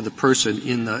talking to the person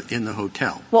in the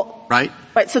hotel. Well, right?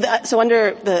 Right. So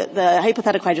under the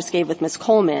hypothetical I just gave with Ms.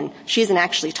 Coleman, she isn't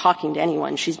actually talking to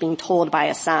anyone. She's being told by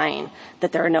a sign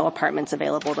that there are no apartments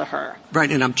available to her. Right.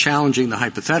 And I'm challenging the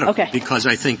hypothetical. Okay. Because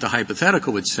I think the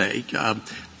hypothetical would say,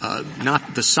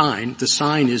 not the sign. The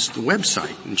sign is the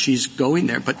website, and she's going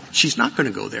there, but she's not going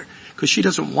to go there because she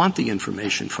doesn't want the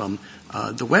information from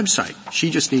the website. She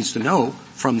just needs to know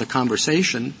from the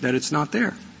conversation that it's not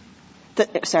there.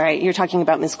 Sorry, you're talking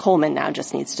about Ms. Coleman now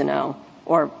just needs to know,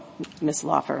 or Ms.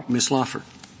 Laufer. Ms. Laufer.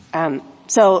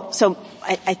 So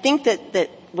I think that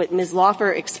what Ms.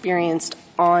 Laufer experienced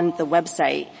on the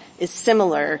website is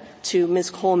similar to Ms.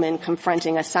 Coleman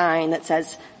confronting a sign that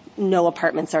says no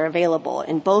apartments are available.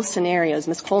 In both scenarios,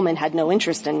 Ms. Coleman had no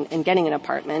interest in getting an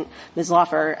apartment. Ms.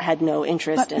 Laufer had no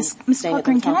interest in Ms. staying at the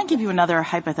Corcoran, hotel. can I give you another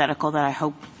hypothetical that I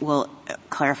hope will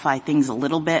clarify things a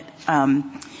little bit?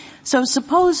 So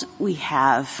suppose we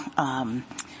have an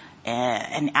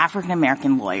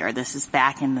African-American lawyer, this is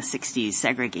back in the 60s,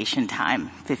 segregation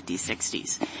time,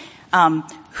 50s,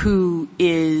 60s, who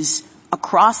is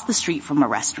across the street from a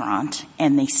restaurant,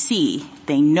 and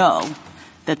they know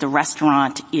that the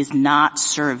restaurant is not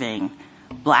serving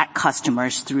black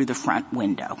customers through the front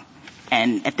window.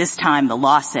 And at this time, the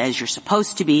law says you're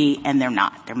supposed to be, and they're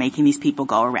not. They're making these people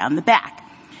go around the back.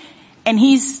 And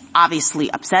he's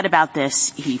obviously upset about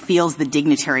this. He feels the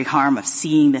dignitary harm of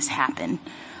seeing this happen.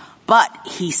 But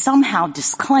he somehow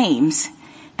disclaims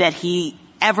that he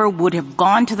ever would have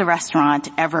gone to the restaurant,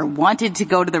 ever wanted to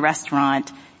go to the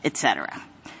restaurant, etc.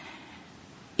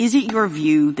 Is it your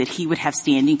view that he would have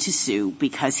standing to sue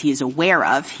because he is aware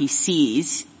of, he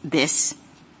sees this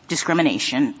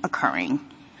discrimination occurring,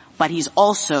 but he's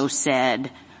also said,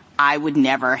 I would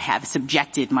never have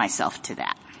subjected myself to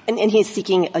that? And he's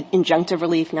seeking injunctive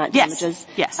relief, not damages?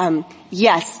 Yes.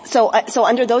 Yes. So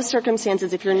under those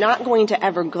circumstances, if you're not going to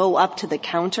ever go up to the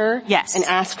counter and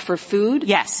ask for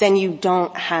food, then you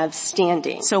don't have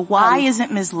standing. So why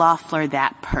isn't Ms. Laufer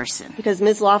that person? Because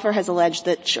Ms. Laufer has alleged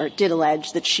did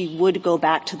allege that she would go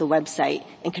back to the website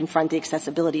and confront the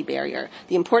accessibility barrier.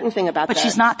 The important thing about But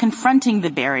she's not confronting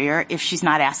the barrier if she's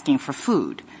not asking for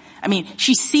food. I mean,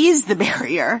 she sees the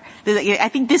barrier. I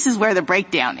think this is where the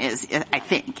breakdown is, I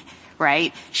think,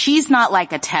 right? She's not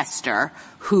like a tester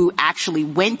who actually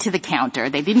went to the counter.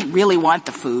 They didn't really want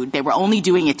the food. They were only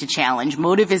doing it to challenge.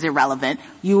 Motive is irrelevant.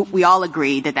 We all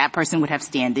agree that person would have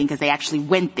standing because they actually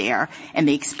went there and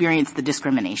they experienced the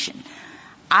discrimination.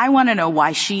 I want to know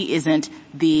why she isn't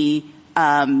the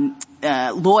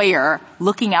lawyer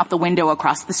looking out the window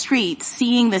across the street,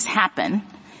 seeing this happen,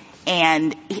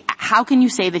 and how can you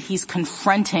say that he's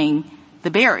confronting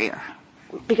the barrier?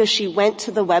 Because she went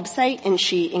to the website and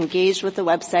she engaged with the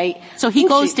website. So he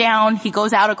goes down, he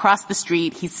goes out across the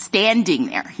street, he's standing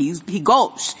there. He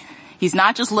goes. He's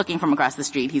not just looking from across the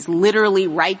street, he's literally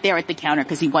right there at the counter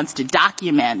because he wants to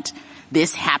document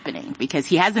this happening. Because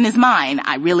he has in his mind,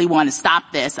 I really want to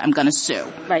stop this, I'm gonna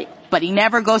sue. Right. But he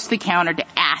never goes to the counter to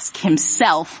ask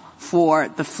himself for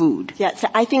the food. Yeah, so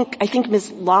I think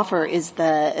Ms. Laufer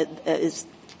is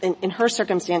in her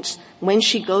circumstance, when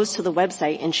she goes to the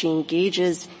website and she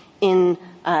engages in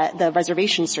the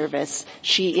reservation service,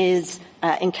 she is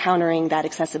encountering that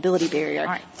accessibility barrier.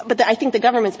 Right. But I think the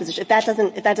government's position, if that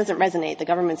doesn't resonate, the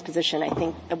government's position, I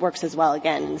think it works as well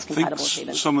again in this compatible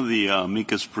statement. Some of the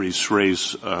amicus briefs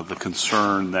raise the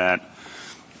concern that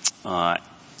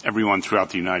everyone throughout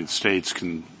the United States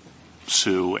can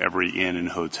sue every inn and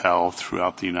hotel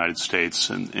throughout the United States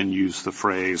and use the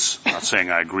phrase, I'm not saying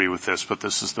I agree with this, but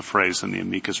this is the phrase in the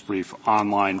amicus brief,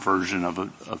 online version of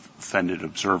offended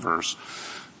observers.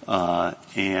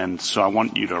 And so I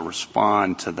want you to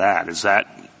respond to that. Is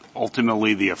that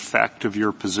ultimately the effect of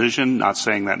your position? Not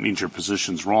saying that means your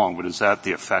position's wrong, but is that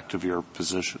the effect of your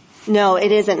position? No,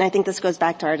 it isn't. And I think this goes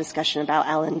back to our discussion about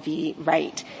Allen v.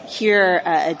 Wright. Here,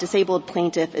 a disabled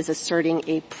plaintiff is asserting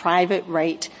a private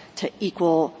right to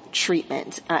equal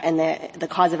treatment, and the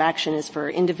cause of action is for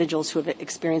individuals who have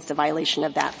experienced a violation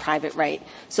of that private right.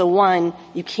 So one,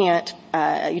 you don't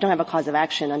have a cause of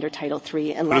action under Title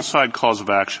III unless— Put aside cause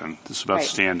of action. This is about right.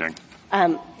 standing.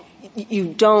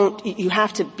 You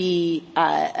have to be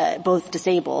both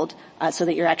disabled so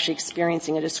that you're actually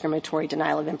experiencing a discriminatory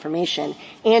denial of information,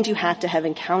 and you have to have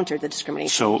encountered the discrimination.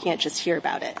 So, you can't just hear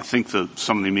about it. I think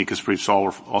some of the amicus briefs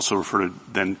also refer to,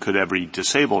 then, could every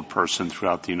disabled person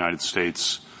throughout the United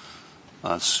States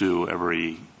sue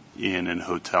every inn and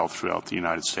hotel throughout the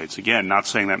United States? Again, not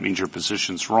saying that means your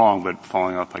position's wrong, but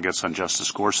following up, I guess, on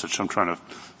Justice Gorsuch, I'm trying to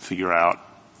figure out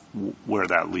where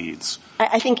that leads.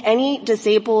 I think any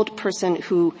disabled person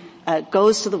who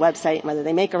goes to the website, whether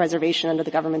they make a reservation under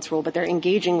the government's rule, but they're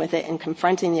engaging with it and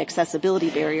confronting the accessibility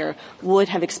barrier, would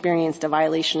have experienced a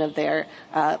violation of their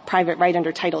private right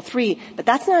under Title III. But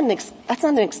that's not an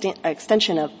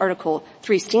extension of Article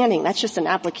III standing. That's just an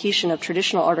application of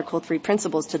traditional Article III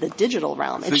principles to the digital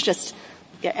realm. It's just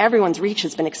everyone's reach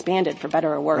has been expanded, for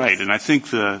better or worse. Right, and I think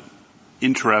the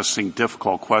interesting,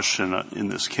 difficult question in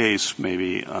this case,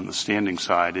 maybe on the standing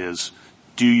side, is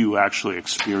do you actually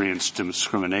experience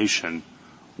discrimination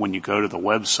when you go to the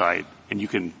website and you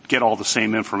can get all the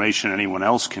same information anyone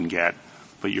else can get,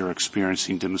 but you're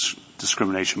experiencing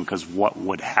discrimination because what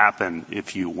would happen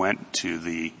if you went to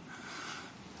the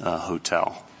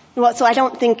hotel? Well, so I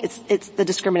don't think it's the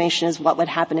discrimination is what would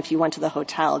happen if you went to the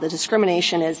hotel. The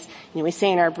discrimination is, we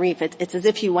say in our brief, it's as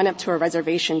if you went up to a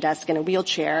reservation desk in a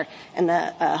wheelchair and the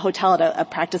hotel had a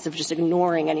practice of just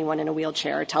ignoring anyone in a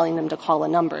wheelchair or telling them to call a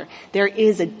number. There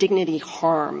is a dignity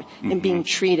harm in being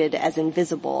treated as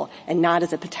invisible and not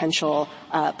as a potential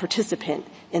participant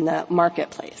in the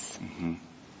marketplace. Mm-hmm.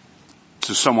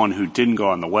 So someone who didn't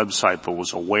go on the website but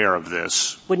was aware of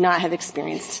this would not have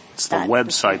experienced it's the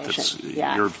website that's,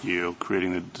 in your view,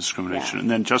 creating the discrimination. Yeah. And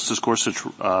then Justice Gorsuch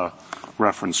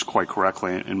referenced quite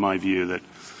correctly, in my view,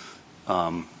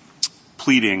 that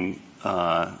pleading,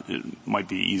 it might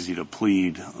be easy to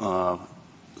plead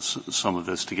some of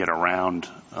this to get around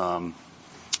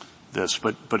this.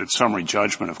 But at summary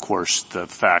judgment, of course, the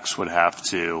facts would have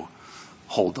to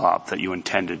hold up that you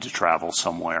intended to travel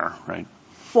somewhere, right?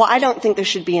 Well, I don't think there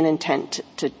should be an intent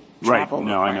to travel. Right.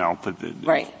 No, I know. But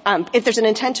right. If there's an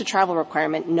intent to travel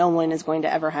requirement, no one is going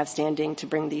to ever have standing to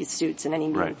bring these suits in any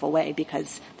meaningful way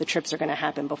because the trips are going to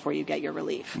happen before you get your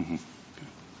relief. Mm-hmm.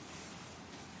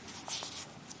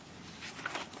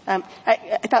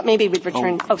 I thought maybe we'd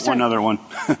return. Sorry. One other one.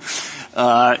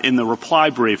 In the reply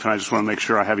brief, and I just want to make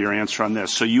sure I have your answer on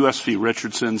this. So U.S. v.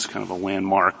 Richardson's kind of a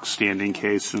landmark standing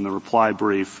case. In the reply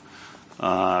brief,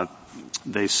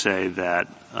 they say that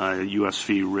U.S.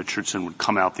 v. Richardson would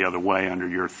come out the other way under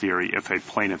your theory if a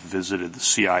plaintiff visited the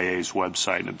CIA's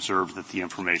website and observed that the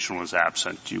information was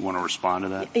absent. Do you want to respond to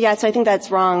that? Yeah, so I think that's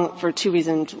wrong for two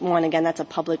reasons. One, again, that's a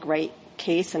public right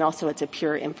case, and also it's a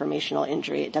pure informational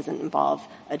injury. It doesn't involve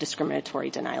a discriminatory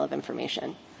denial of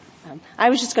information. I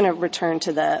was just going to return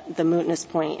to the mootness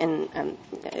point and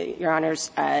Your Honor's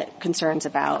concerns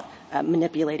about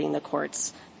manipulating the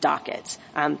court's docket.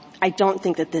 I don't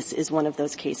think that this is one of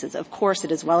those cases. Of course,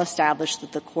 it is well established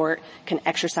that the court can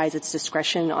exercise its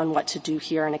discretion on what to do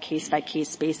here on a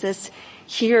case-by-case basis.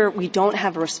 Here, we don't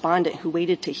have a respondent who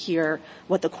waited to hear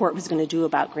what the court was going to do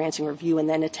about granting review and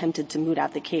then attempted to moot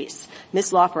out the case.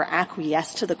 Ms. Laufer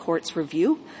acquiesced to the court's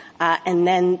review, and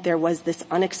then there was this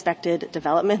unexpected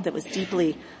development that was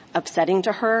deeply upsetting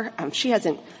to her. She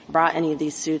hasn't brought any of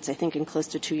these suits, I think, in close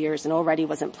to 2 years, and already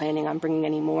wasn't planning on bringing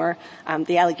any more.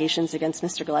 The allegations against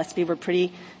Mr. Gillespie were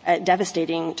pretty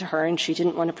devastating to her, and she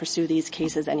didn't want to pursue these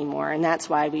cases anymore, and that's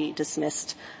why we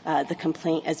dismissed the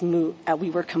complaint as moot. We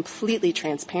were completely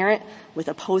transparent with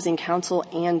opposing counsel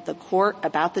and the court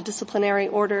about the disciplinary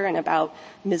order and about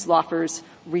Ms. Laufer's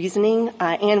reasoning,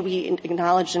 and we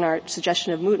acknowledged in our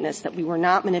suggestion of mootness that we were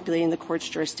not manipulating the court's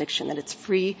jurisdiction, that it's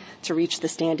free to reach the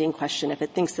standing question if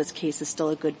it thinks this case is still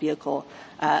a good vehicle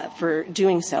for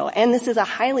doing so. And this is a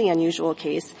highly unusual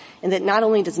case in that not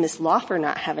only does Ms. Laufer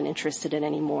not have an interest in it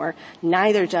anymore,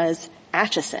 neither does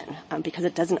Acheson, because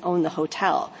it doesn't own the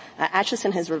hotel.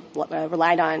 Acheson has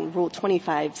relied on Rule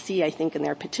 25C, I think, in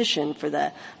their petition for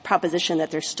the proposition that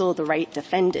they're still the right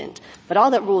defendant. But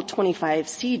all that Rule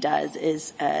 25C does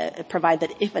is provide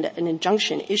that if an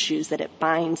injunction issues, that it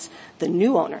binds the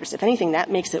new owners. If anything,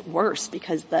 that makes it worse,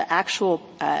 because the actual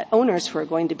owners who are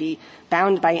going to be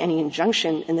bound by any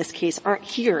injunction in this case aren't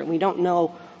here, and we don't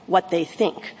know what they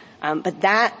think. But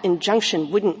that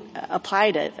injunction wouldn't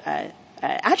apply to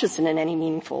Acheson in any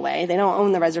meaningful way. They don't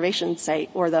own the reservation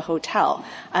site or the hotel.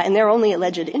 And their only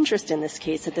alleged interest in this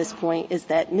case at this point is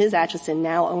that Ms. Acheson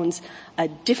now owns a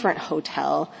different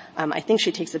hotel. I think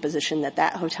she takes the position that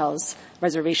that hotel's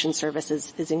reservation service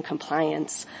is in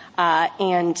compliance.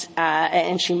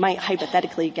 And she might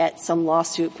hypothetically get some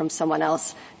lawsuit from someone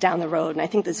else down the road. And I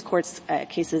think this court's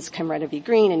cases, Camerata v.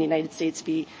 Green and United States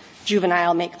v.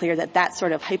 Juvenile, make clear that that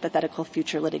sort of hypothetical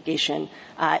future litigation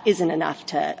isn't enough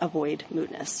to avoid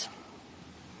mootness.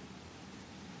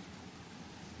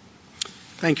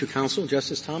 Thank you, counsel.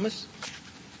 Justice Thomas?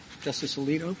 Justice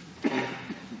Alito?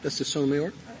 Justice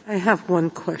Sotomayor? I have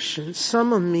one question.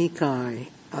 Some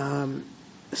amici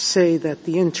say that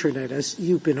the Internet, as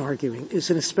you've been arguing,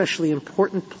 is an especially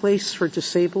important place for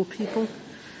disabled people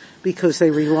because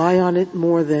they rely on it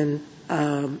more than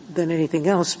anything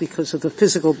else because of the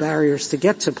physical barriers to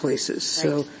get to places.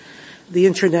 Right. So the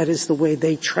Internet is the way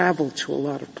they travel to a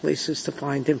lot of places to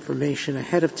find information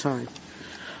ahead of time.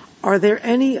 Are there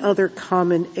any other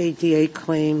common ADA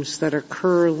claims that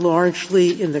occur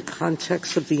largely in the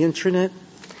context of the Internet?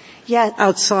 Yeah.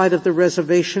 Outside of the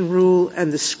reservation rule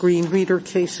and the screen reader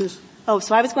cases? Oh,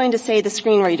 so I was going to say the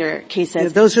screen reader cases. Yeah,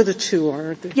 those are the two,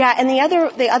 aren't they? Yeah, and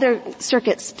the other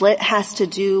circuit split has to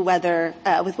do with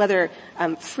whether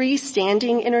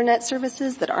freestanding Internet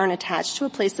services that aren't attached to a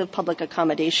place of public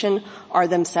accommodation are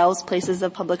themselves places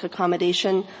of public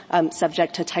accommodation,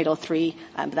 subject to Title III,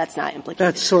 but that's not implicated.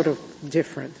 That's sort of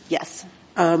different. Yes.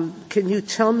 Can you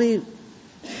tell me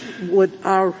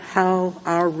how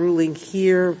our ruling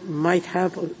here might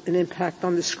have an impact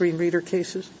on the screen reader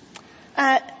cases?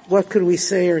 What could we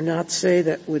say or not say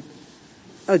that would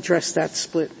address that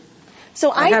split?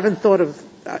 So I haven't thought of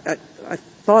I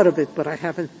thought of it, but I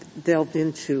haven't delved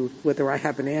into whether I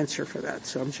have an answer for that.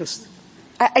 So I'm just.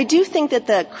 I do think that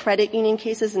the credit union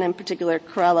cases, and in particular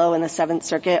Corello and the Seventh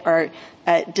Circuit, are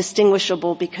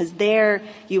distinguishable because there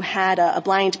you had a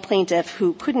blind plaintiff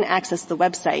who couldn't access the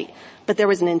website, but there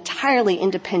was an entirely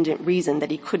independent reason that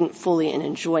he couldn't fully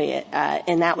enjoy it,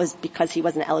 and that was because he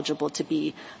wasn't eligible to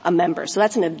be a member. So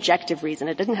that's an objective reason.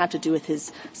 It didn't have to do with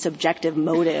his subjective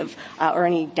motive or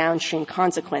any downstream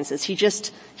consequences.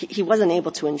 He wasn't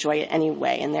able to enjoy it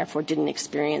anyway, and therefore didn't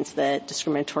experience the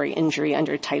discriminatory injury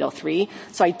under Title III.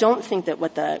 So I don't think that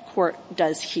what the court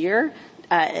does here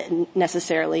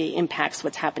necessarily impacts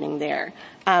what's happening there.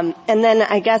 And then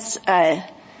I guess I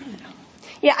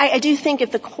do think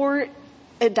if the court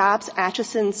adopts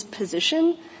Acheson's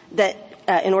position that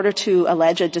in order to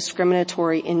allege a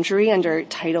discriminatory injury under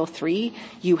Title III,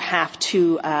 you have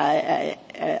to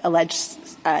allege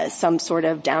some sort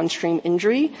of downstream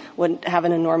injury, would have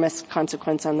an enormous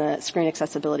consequence on the screen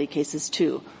accessibility cases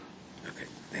too. Okay,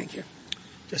 thank you.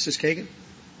 Justice Kagan?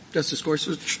 Justice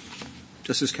Gorsuch?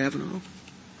 Justice Kavanaugh?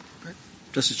 Right.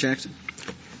 Justice Jackson?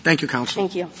 Thank you, counsel.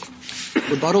 Thank you.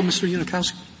 Rebuttal, Mr.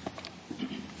 Unikowski?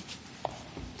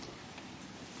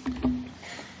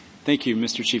 Thank Thank you,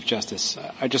 Mr. Chief Justice.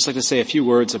 I'd just like to say a few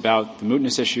words about the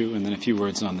mootness issue and then a few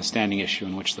words on the standing issue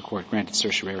in which the Court granted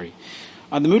certiorari.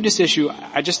 On the mootness issue,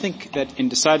 I just think that in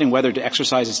deciding whether to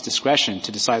exercise its discretion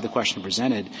to decide the question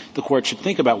presented, the Court should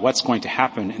think about what's going to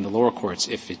happen in the lower courts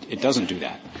if it doesn't do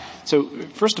that. So,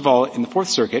 first of all, in the Fourth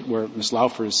Circuit, where Ms.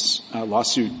 Laufer's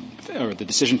lawsuit or the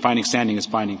decision finding standing is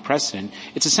binding precedent,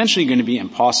 it's essentially going to be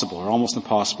impossible or almost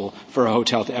impossible for a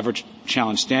hotel to ever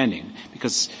challenge standing,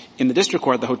 because in the district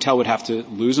court, the hotel would have to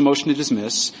lose a motion to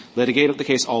dismiss, litigate the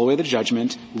case all the way to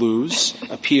judgment, lose,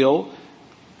 appeal,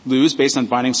 lose based on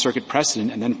binding circuit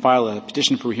precedent, and then file a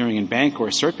petition for hearing in bank or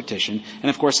a cert petition. And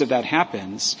of course, if that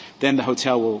happens, then the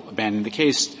hotel will abandon the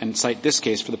case and cite this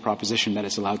case for the proposition that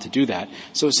it's allowed to do that.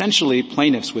 So essentially,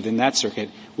 plaintiffs within that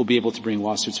circuit will be able to bring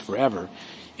lawsuits forever.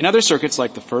 In other circuits,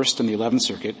 like the First and the 11th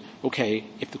Circuit, okay,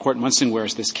 if the Court Munson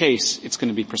wears this case, it's going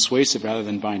to be persuasive rather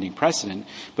than binding precedent.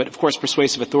 But, of course,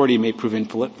 persuasive authority may prove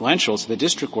influential to the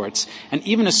district courts. And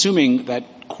even assuming that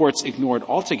courts ignored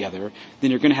altogether, then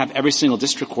you're going to have every single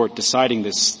district court deciding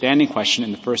this standing question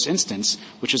in the first instance,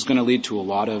 which is going to lead to a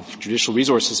lot of judicial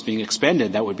resources being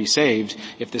expended that would be saved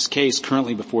if this case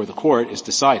currently before the Court is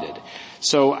decided.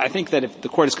 So I think that if the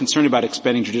Court is concerned about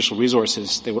expending judicial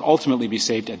resources, they would ultimately be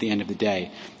saved at the end of the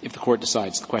day if the Court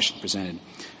decides the question presented.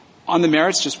 On the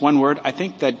merits, just one word. I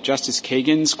think that Justice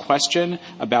Kagan's question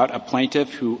about a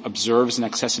plaintiff who observes an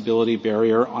accessibility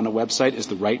barrier on a website is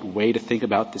the right way to think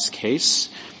about this case.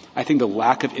 I think the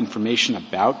lack of information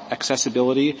about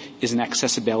accessibility is an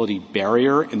accessibility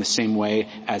barrier in the same way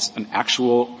as an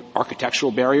actual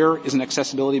architectural barrier is an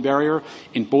accessibility barrier.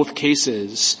 In both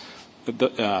cases,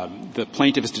 the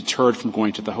plaintiff is deterred from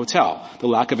going to the hotel. The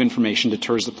lack of information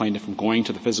deters the plaintiff from going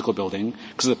to the physical building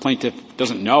because the plaintiff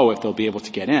doesn't know if they'll be able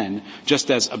to get in, just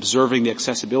as observing the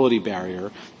accessibility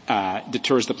barrier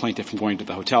deters the plaintiff from going to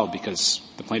the hotel because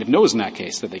the plaintiff knows in that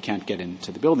case that they can't get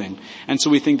into the building. And so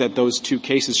we think that those two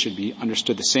cases should be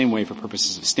understood the same way for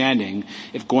purposes of standing.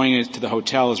 If going into the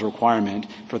hotel is a requirement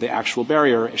for the actual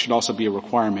barrier, it should also be a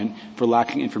requirement for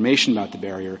lacking information about the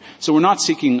barrier. So we're not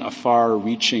seeking a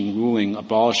far-reaching ruling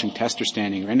abolishing tester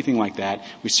standing or anything like that.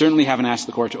 We certainly haven't asked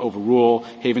the Court to overrule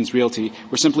Havens Realty.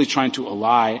 We're simply trying to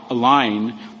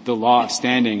align the law of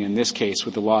standing in this case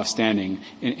with the law of standing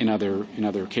in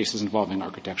other cases involving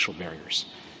architectural barriers.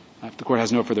 If the Court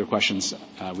has no further questions,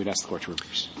 we'd ask the Court to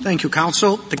reverse. Thank you,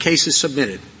 counsel. The case is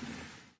submitted.